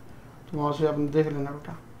क्वेश्चन, तो वहाँ से आपने देख लेना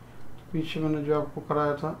बेटा। तो पीछे मैंने जो आपको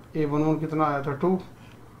कराया था A11 कितना आया था 2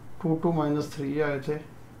 2 2 -3 ये आए थे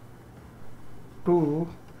 2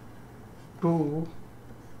 2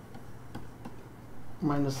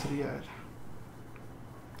 -3 आया था।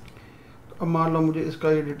 तो अब मान लो मुझे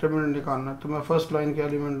इसका ये डिटर्मिनेंट निकालना है, तो मैं फर्स्ट लाइन के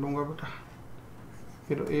एलिमेंट लूँगा बेटा।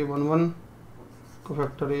 फिर A11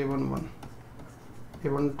 cofactor A11,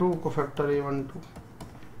 A12 cofactor A12,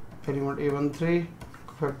 element A13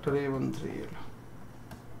 cofactor A13, ये लो।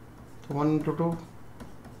 तो 1 × 2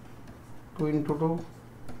 2 × 2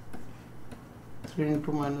 3 ×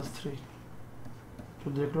 -3,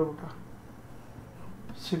 तो देख लो बेटा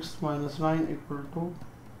 6 - 9 =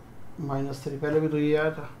 -3, पहले भी तो ये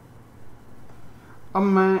आया था। अब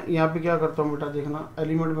मैं यहाँ पे क्या करता हूँ बेटा, देखना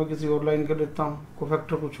एलिमेंट में किसी और लाइन का लेता हूँ,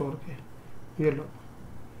 कोफैक्टर कुछ और के, ये लो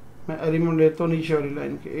मैं एलिमेंट लेता हूँ नीचे वाली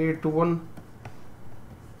लाइन के A21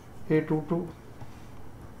 A22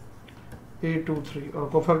 A23 और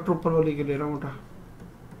कोफैक्टर ऊपर वाली के ले रहा हूँ बेटा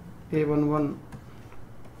A11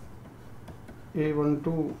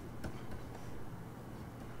 A12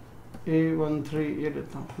 A13 ये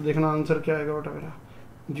लेता हूँ। तो देखना आंसर क्या आएगा बेटा, मेरा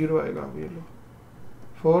 0 आएगा। अब ये लो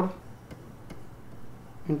 4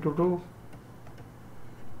 × 2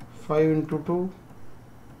 5 × 2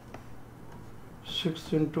 6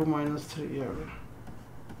 × -3 ये आ गया।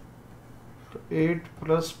 तो 8 +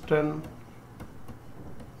 10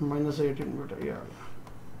 -18 बेटा ये आ गया।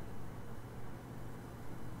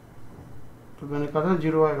 तो मैंने कहा था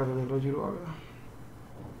 0 आएगा, तो देख लो 0 आ गया,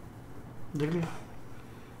 देख लिया।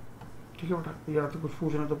 ठीक है बेटा, या तो कुछ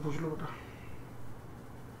पूछना तो पूछ लो बेटा।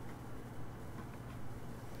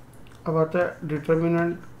 अब आता है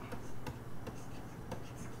डिटर्मिनेंट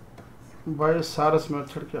बाय सारस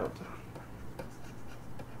मेथड। क्या होता है?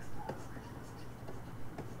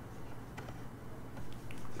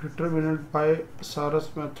 डिटर्मिनेंट बाय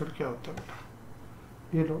सारस मेथड क्या होता है बेटा?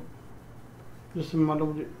 ये लो, जैसे मान लो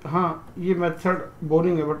मुझे, हाँ ये मेथड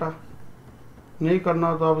बोरिंग है बेटा, नहीं करना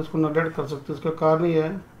हो तो आप इसको नेगलेक्ट कर सकते हो। इसका कारण ये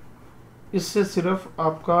है, इससे सिर्फ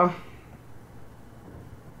आपका,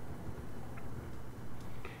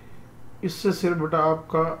 इससे सिर्फ बेटा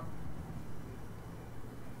आपका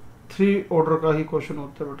 3 ऑर्डर का ही क्वेश्चन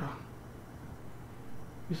होता है बेटा,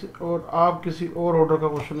 और आप किसी और ऑर्डर का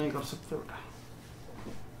क्वेश्चन नहीं कर सकते बेटा।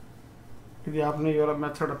 यदि आपने ये वाला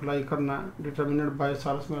मेथड अप्लाई करना है, डिटर्मिनेंट बाय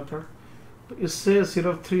सारस मेथड, तो इससे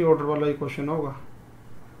सिर्फ 3 ऑर्डर वाला ही क्वेश्चन होगा।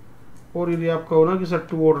 और यदि आपका हो ना कि सर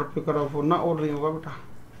 2 ऑर्डर पे करा हो ना, और नहीं होगा बेटा।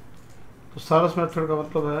 तो सारस मेथड का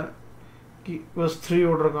मतलब है कि बस 3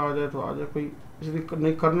 ऑर्डर का आ जाए तो आ जाए, कोई यदि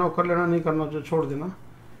नहीं करना हो कर लेना, नहीं करना हो तो छोड़ देना,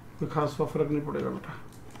 कोई खास का फर्क नहीं पड़ेगा बेटा।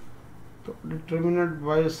 तो डिटर्मिनेंट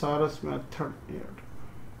बाय सारस मेथड,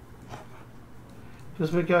 तो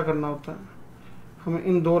इसमें क्या करना होता है, हमें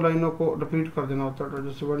इन 2 लाइनों को रिपीट कर देना होता है।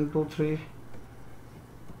 जैसे 1 2 3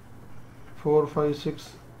 4 5 6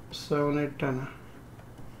 7 8 10 है,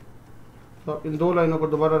 तो आप इन 2 लाइनों को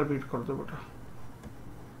दोबारा रिपीट कर दो बेटा।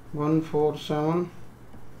 1 4 7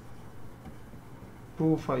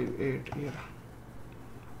 2 5 8 ये।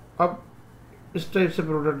 अब इस टाइप से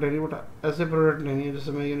प्रोडक्ट लेनी बेटा, ऐसे प्रोडक्ट लेनी है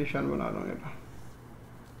जैसे मैं ये निशान बना रहा हूँ बेटा,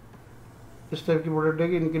 इस टाइप की प्रोडक्ट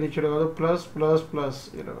लेके इनके नीचे लगा दो प्लस प्लस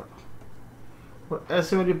प्लस ये लगा दो, और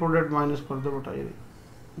ऐसे वाली प्रोडक्ट माइनस कर दो बेटा। ये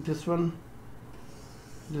दिस वन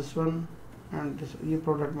एंड दिस, ये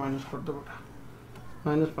प्रोडक्ट माइनस कर दो बेटा,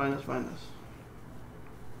 माइनस माइनस माइनस।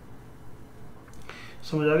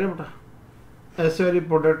 समझ आ गया बेटा? ऐसे वाली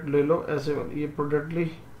प्रोडक्ट ले लो, ऐसे वाली ये प्रोडक्ट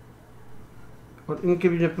ली, और इनके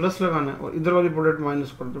बीच में प्लस लगाना है, और इधर वाली प्रोडक्ट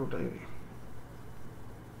माइनस कर दो बेटा।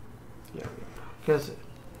 ये कैसे?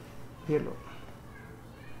 ये लो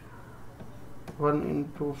 1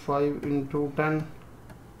 × 5 × 10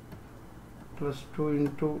 + 2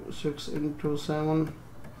 × 6 × 7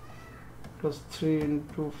 + 3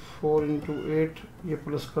 × 4 × 8 ये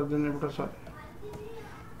प्लस कर देने बेटा सारे,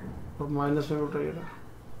 और माइनस में बेटा ये रहा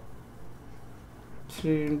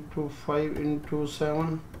 3 × 5 ×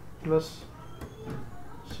 7 +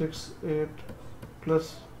 6 8 +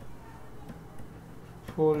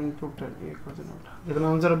 4 × 10 ये कर देना बेटा। देखना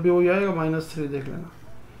आंसर अभी वही आएगा -3, देख लेना।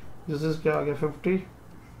 जैसे क्या आ गया 50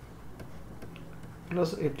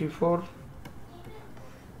 + 84,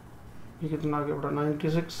 ये कितना आ गया बेटा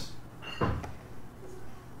 96,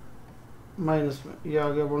 माइनस में ये आ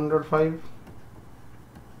गया 105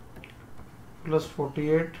 +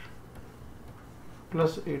 48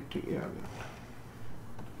 + 80 ये आ गया।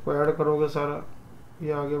 को ऐड करोगे सारा,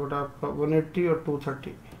 ये आ गया बेटा आपका 180 और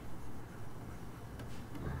 230,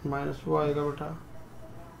 माइनस वो आएगा बेटा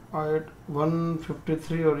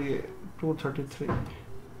 153 और ये 233।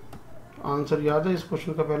 आंसर याद है इस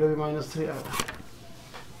क्वेश्चन का, पहले भी -3 आया।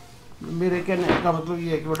 मेरे कहने का मतलब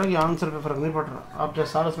ये है कि बेटा ये आंसर पे फर्क नहीं पड़ रहा, आप चाहे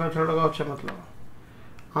सारा मेथड लगाओ अच्छा मतलब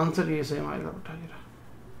आंसर ये सेम आएगा बेटा। ये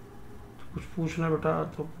तो कुछ पूछना बेटा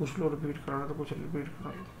तो पूछ लो, रिपीट कराना तो कुछ रिपीट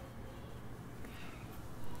करा लो।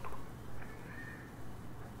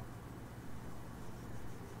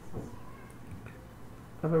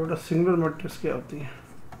 अब बेटा सिंगुलर मैट्रिक्स क्या होती है,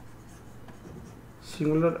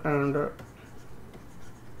 singular and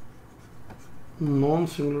non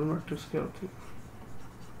singular matrix क्या होती है।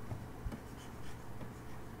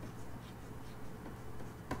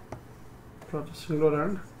 क्या होता है singular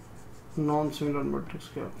and non singular matrix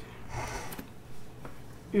क्या होती है।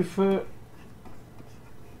 If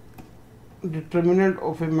determinant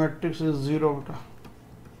of A matrix is 0 बेटा,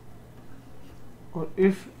 और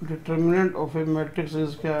if determinant of A matrix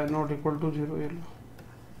is क्या है, नॉट इक्वल टू 0। ये लो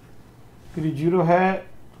फिर 0 है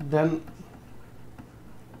देन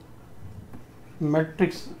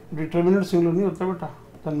मैट्रिक्स डिटर्मिनेंट सिंगुलर नहीं होता बेटा,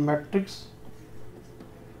 then matrix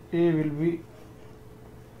A will be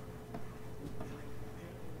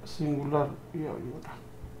singular. ये होगी बेटा,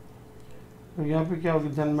 तो यहाँ पे क्या होगी,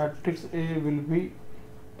 then matrix A will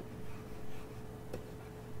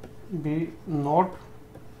be not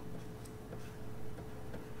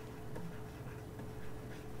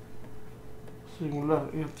singular.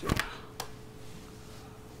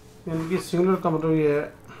 यानी कि सिंगुलर का मतलब ये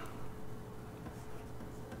है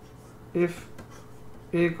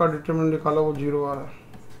इफ ए का डिटरमिनेंट निकाला वो 0 आ रहा है,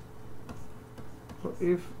 तो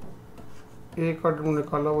इफ ए का डिटरमिनेंट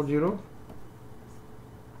निकाला वो 0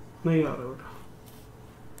 नहीं आ रहा बेटा,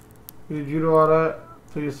 ये 0 आ रहा है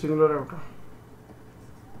तो ये सिंगुलर है बेटा,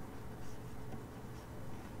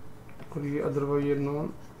 और ये अदरवाइज ये नॉन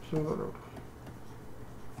सिंगुलर है बेटा।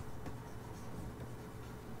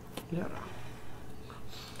 यार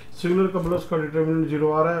सिंगुलर का प्लस का डिटरमिनेंट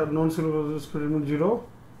 0 आ रहा है, नॉन सिंगुलर का डिटरमिनेंट 0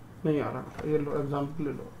 नहीं आ रहा बेटा। ये लो एग्जांपल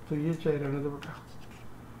ले लो, तो ये चाहिए रहने दो बेटा,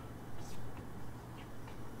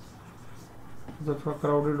 तो थोड़ा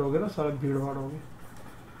क्राउडेड हो गया ना, सारा भीड़ भाड़ हो गया,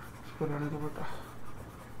 इसको रहने दो बेटा,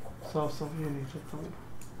 साफ साफ ये नहीं सकता मैं।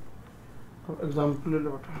 अब एग्जांपल ले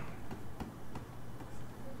लो बेटा।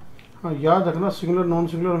 हाँ याद रखना सिंगुलर नॉन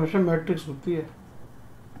सिंगुलर हमेशा मैट्रिक्स होती है,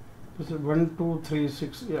 जैसे 1 2 3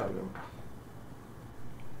 6 ये आ गया बेटा।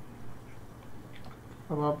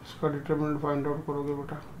 अब आप इसका डिटरमिनेंट फाइंड आउट करोगे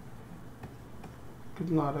बेटा,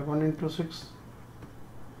 कितना आ रहा है 1 × 6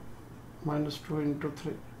 -2 ×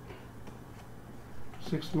 3,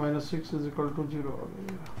 6 - 6 इज इक्वल टू 0 आ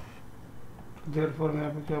गया। देयरफॉर में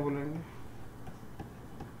यहाँ पे क्या बोलेंगे,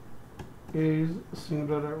 ए इज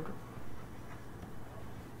सिंगुलर है बेटा।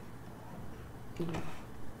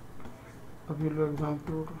 अब ये लो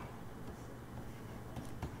एग्जाम्पल बेटा,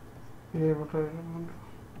 ए बेटा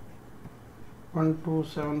 1 2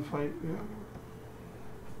 7 5 ये आ गया।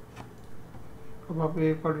 अब आप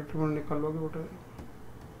ए का डिटरमिनेंट निकालोगे बेटा,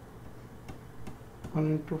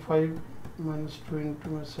 1 × 5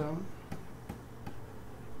 -2 × 7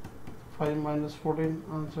 5 - 14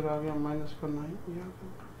 आंसर आ गया माइनस का 9 ये आ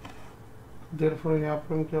गया। देयरफॉर यहाँ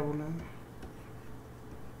पर हम क्या बोलेंगे,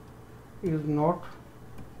 इज नॉट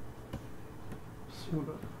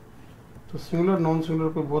सिंगुलर। तो सिंगुलर नॉन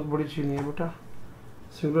सिंगुलर कोई बहुत बड़ी चीज़ नहीं है बेटा,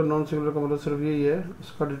 सिंगुलर नॉन सिंगुलर का मतलब सिर्फ यही है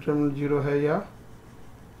इसका डिटरमिनेंट 0 है या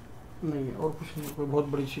नहीं है, और कुछ नहीं, कोई बहुत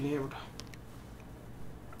बड़ी चीज़ नहीं है बेटा।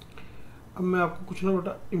 अब मैं आपको कुछ ना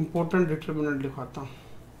बेटा इम्पोर्टेंट डिटरमिनेंट लिखाता हूँ,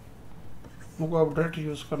 उनको आप डायरेक्ट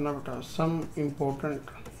यूज़ करना बेटा। Some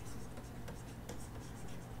important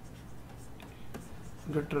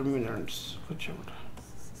determinants. अच्छा बेटा,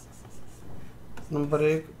 number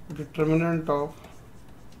 1 determinant of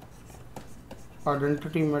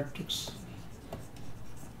identity matrix,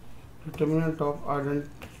 determinant of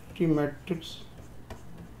identity matrix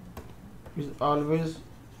is always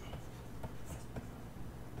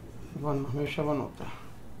 1, हमेशा 1 होता है।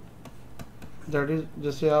 दैट इज,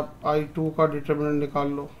 जैसे आप I2 का डिटरमिनेंट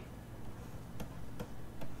निकाल लो,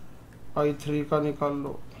 I3 का निकाल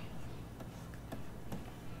लो,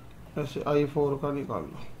 ऐसे I4 का निकाल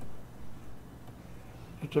लो,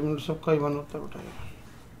 डिटरमिनेंट सबका ही 1 होता है बेटा।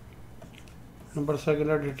 नंबर 2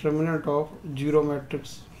 है determinant of zero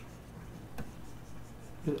matrix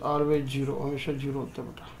is always 0, हमेशा 0 होता है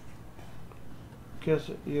बेटा।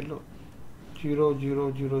 कैसे, ये लो 0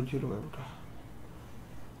 0 0 0 है बेटा,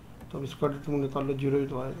 तो अब इसका डिटरमिनेंट निकाल लो, 0 ही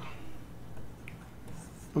तो आएगा।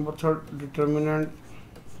 Number 3 determinant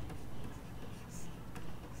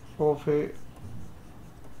of A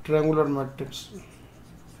triangular matrix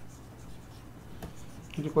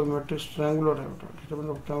जो कोई मैट्रिक्स ट्रायंगुलर है बेटा,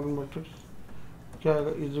 डिटरमिनेंट ऑफ ट्रायंगुलर मैट्रिक्स क्या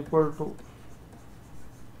आएगा, is equal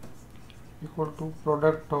to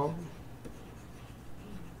product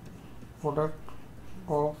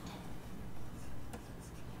of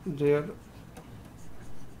their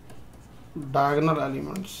diagonal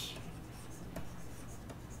elements.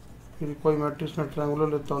 फिर कोई मैट्रिक्स में ट्रायंगुलर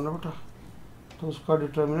लेता हूँ ना बेटा, तो उसका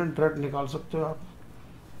डिटर्मिनेंट डायरेक्ट निकाल सकते हो आप।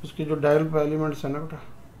 उसकी जो डायगोनल पे एलिमेंट्स है ना बेटा,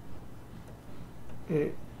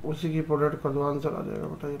 ये उसी की प्रोडक्ट कर दो, आंसर आ जाएगा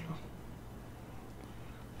बेटा। ये लो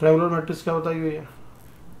ट्रायंगुलर मैट्रिक्स क्या बताई हुई है,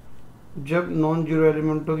 जब नॉन जीरो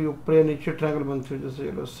एलिमेंटों की ऊपर या नीचे ट्रायंगल बनती है, जैसे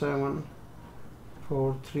ये लो 7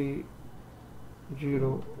 4 3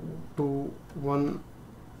 0 2 1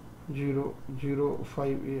 0 0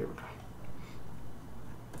 5, ये बेटा।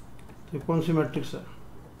 तो ये कौन सी मैट्रिक्स है,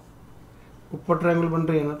 ऊपर ट्रायंगल बन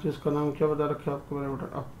रही है ना, तो इसका नाम क्या बता रखा है आपको मैंने बेटा,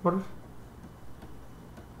 अपर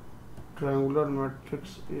ट्रायंगुलर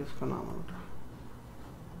मैट्रिक्स, ये इसका नाम है बेटा,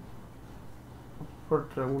 अपर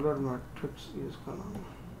ट्रायंगुलर मैट्रिक्स, ये इसका नाम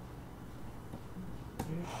है।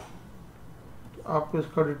 तो आपको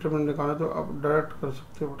इसका डिटरमिनेंट निकालना, तो आप डायरेक्ट कर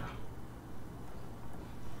सकते हो बेटा,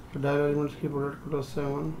 डायगोनल एलिमेंट्स की प्रोडक्ट करो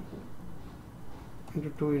 7 ×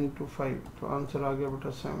 2 × 5, तो आंसर आ गया बेटा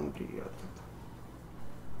 70 आता था।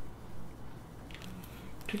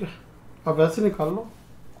 ठीक है, अब वैसे निकाल लो,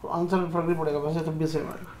 तो आंसर में फर्क नहीं पड़ेगा, वैसे तब भी सेम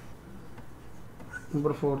आएगा।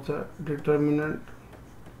 नंबर 4 है determinant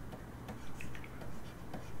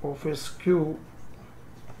of A skew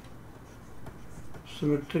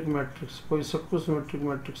symmetric matrix, कोई स्क्यू सिमेट्रिक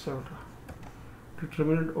मैट्रिक्स है बेटा,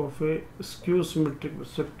 determinant of A skew symmetric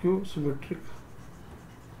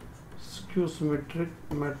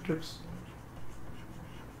matrix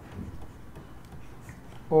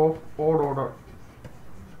of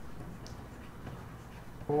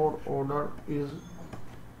odd order is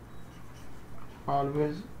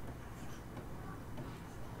always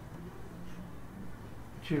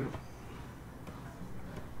 0।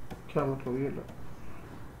 क्या मतलब, ये लो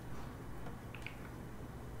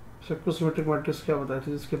स्क्यू सिमेट्रिक मैट्रिक्स क्या बताया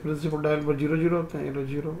था, जिसके प्रिंसिपल डायल पर 0 0 होते हैं, ये लो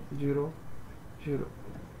 0 0 0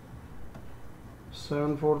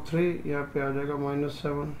 7 4 3, यहाँ पे आ जाएगा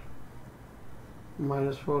 -7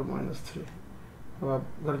 -4 -3। अब आप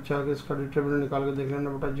घर जाके इसका डिटरमिनेंट निकाल के देख लेना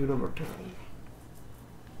बेटा, 0 बैठेगा,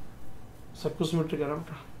 स्क्यू सिमेट्रिक है ना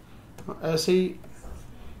बेटा। ऐसे ही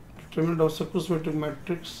determinant of skew symmetric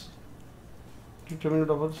matrix, determinant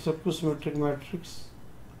of skew symmetric matrix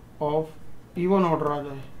of even order आ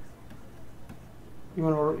जाए,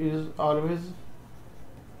 even order is always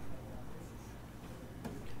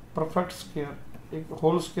perfect square, एक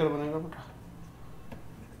होल स्क्वायर बनेगा बेटा।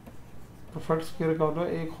 परफेक्ट स्क्वायर का होता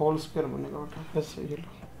है एक होल स्क्वायर बनेगा बेटा। कैसे, ये लो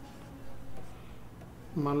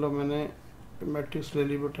मान लो मैंने मैट्रिक्स ले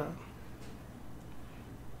ली बेटा,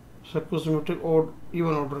 स्क्यू सिमेट्रिक और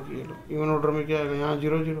इवन ऑर्डर की, ये लो इवन ऑर्डर में क्या आएगा, यहाँ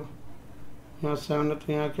 0 0, यहाँ 7 है,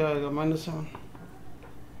 तो यहाँ क्या आएगा -7।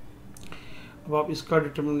 अब आप इसका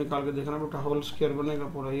डिटरमिनेंट निकाल के देखना बेटा, होल स्क्वायर बनेगा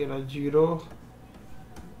पूरा, ये रहा 0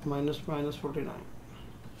 -49,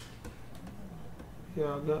 ये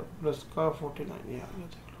आ गया प्लस का 49, ये आ गया,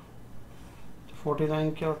 देख लो। तो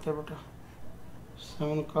 49 क्या होता है बेटा,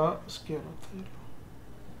 7 का स्क्वायर होता है।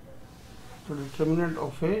 तो determinant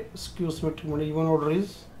of A skew symmetric मतलब even order is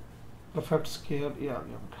perfect square, ये आ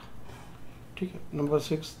गया बेटा। ठीक है, number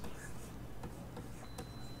 6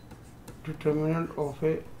 determinant of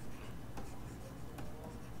A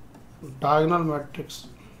diagonal matrix,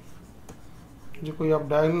 जो कोई आप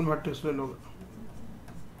डायगोनल मैट्रिक्स ले लोगे,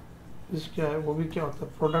 इस क्या है, वो भी क्या होता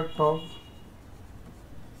है, product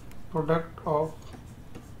of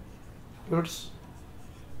its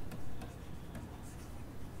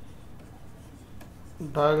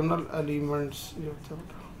diagonal elements, ये होता है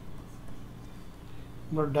बेटा।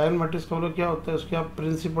 बट डायगोनल मैट्रिक्स का मतलब क्या होता है, उसके आप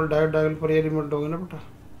प्रिंसिपल डायगोनल पर एलिमेंट होंगे ना बेटा।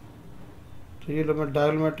 तो ये लो मैं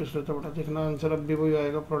डायगोनल मैट्रिक्स लेता बेटा, देखना आंसर अब भी वही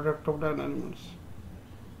आएगा, प्रोडक्ट ऑफ डायगोनल एलिमेंट्स।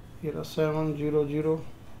 ये रहा 7 0 0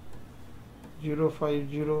 0 5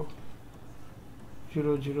 0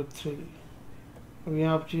 0 0 3। अब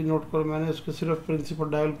यहाँ आप चीज़ नोट करो, मैंने इसके सिर्फ प्रिंसिपल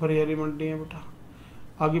डायल पर ही एलिमेंट लिए हैं बेटा,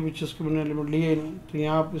 आगे पीछे इसके मैंने एलिमेंट लिए ही नहीं। तो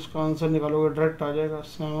यहाँ आप इसका आंसर निकालोगे डायरेक्ट आ जाएगा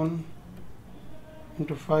 7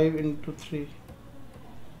 × 5 × 3,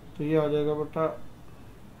 तो ये आ जाएगा बेटा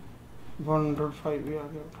 105, ये आ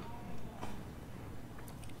गया बेटा।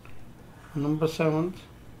 नंबर 7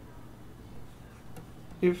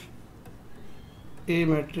 इफ ए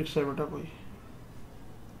मैट्रिक्स है बेटा, कोई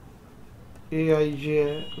AIJ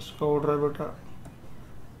है, उसका ऑर्डर है बेटा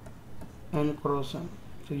n × n।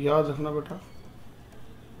 तो याद रखना बेटा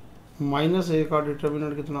 -a का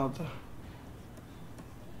डिटर्मिनेंट कितना होता है,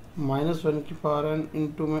 -1 की पावर n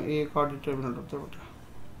इंटू में a का डिटर्मिनेंट होता है बेटा।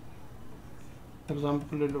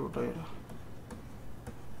 एग्जाम्पल ले लो बेटा, ये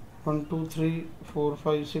 1 2 3 4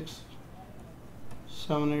 5 6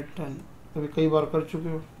 7 8 10 अभी कई बार कर चुके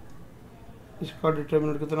हो। इसका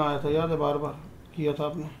डिटर्मिनेंट कितना आया था याद है, बार बार किया था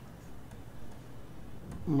आपने,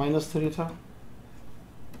 -3 था।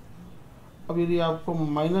 अब यदि आपको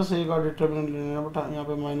 -a का डिटर्मिनेंट लेना है बेटा, यहाँ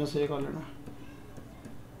पे -a का लेना है,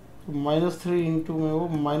 तो -3 इंटू में वो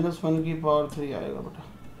 -1 की पावर 3 आएगा बेटा,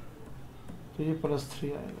 तो ये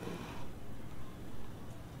 +3 आएगा।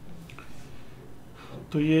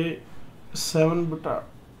 तो ये 7 बेटा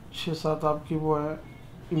 6 7 आपकी वो है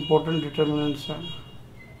इम्पोर्टेंट डिटर्मिनेंट्स हैं।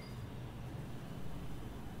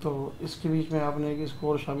 तो इसके बीच में आपने एक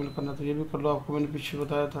स्कोर शामिल करना, तो ये भी कर लो, आपको मैंने पीछे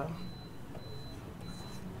बताया था।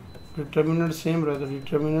 डिटर्मिनेंट सेम रहता है,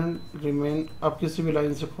 डिटर्मिनेंट रिमेन, आप किसी भी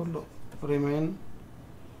लाइन से खोल लो, remain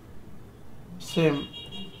same,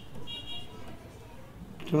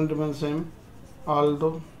 determinant remain same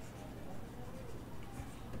although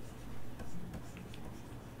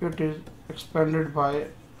it is expanded by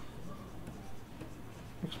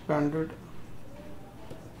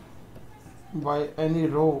any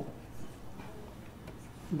row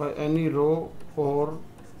or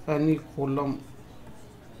any column।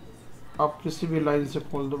 आप किसी भी लाइन से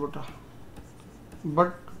खोल दो बेटा,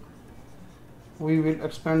 but we will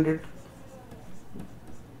expand it,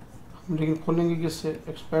 लेकिन खोलेंगे किससे,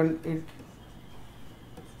 expand it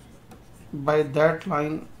by that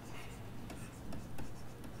line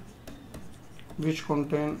which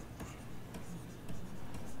contain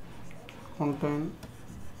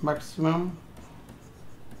maximum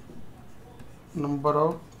number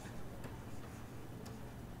of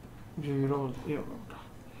zeros। ये होगा बेटा,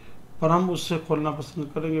 पर हम उससे खोलना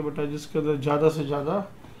पसंद करेंगे बेटा जिसके अंदर ज़्यादा से ज़्यादा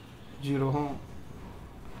जीरो हों।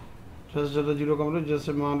 ज़्यादा से ज़्यादा जीरो का मतलब,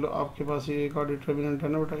 जैसे मान लो आपके पास ये एक और डिटर्मिनेंट है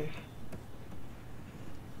ना बेटा, ये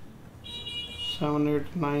 7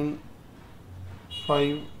 8 9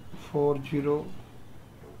 5 4 0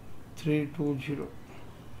 3 2 0।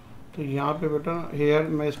 तो यहाँ पे बेटा हेयर,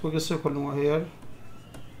 मैं इसको किससे खोलूँगा, here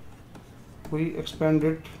we expand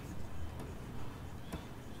it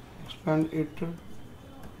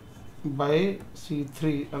by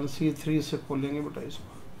C3, हम C3 से खोलेंगे बेटा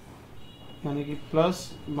इसको, यानी कि प्लस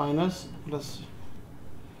माइनस प्लस।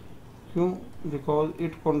 क्यों, बिकॉज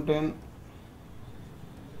इट कंटेन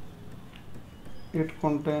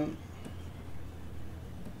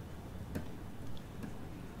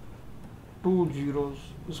 2 जीरोस,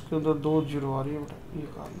 इसके अंदर 2 जीरो आ रही है बेटा, ये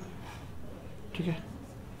कारण है। ठीक है,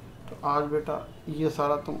 तो आज बेटा ये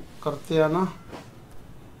सारा तुम करते आना।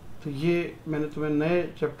 तो ये मैंने तुम्हें नए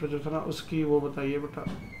चैप्टर जो था ना उसकी वो बताइए बेटा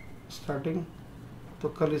स्टार्टिंग, तो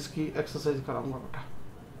कल इसकी एक्सरसाइज कराऊंगा बेटा।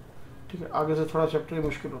 ठीक है, आगे से थोड़ा चैप्टर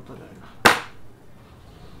मुश्किल होता जाएगा।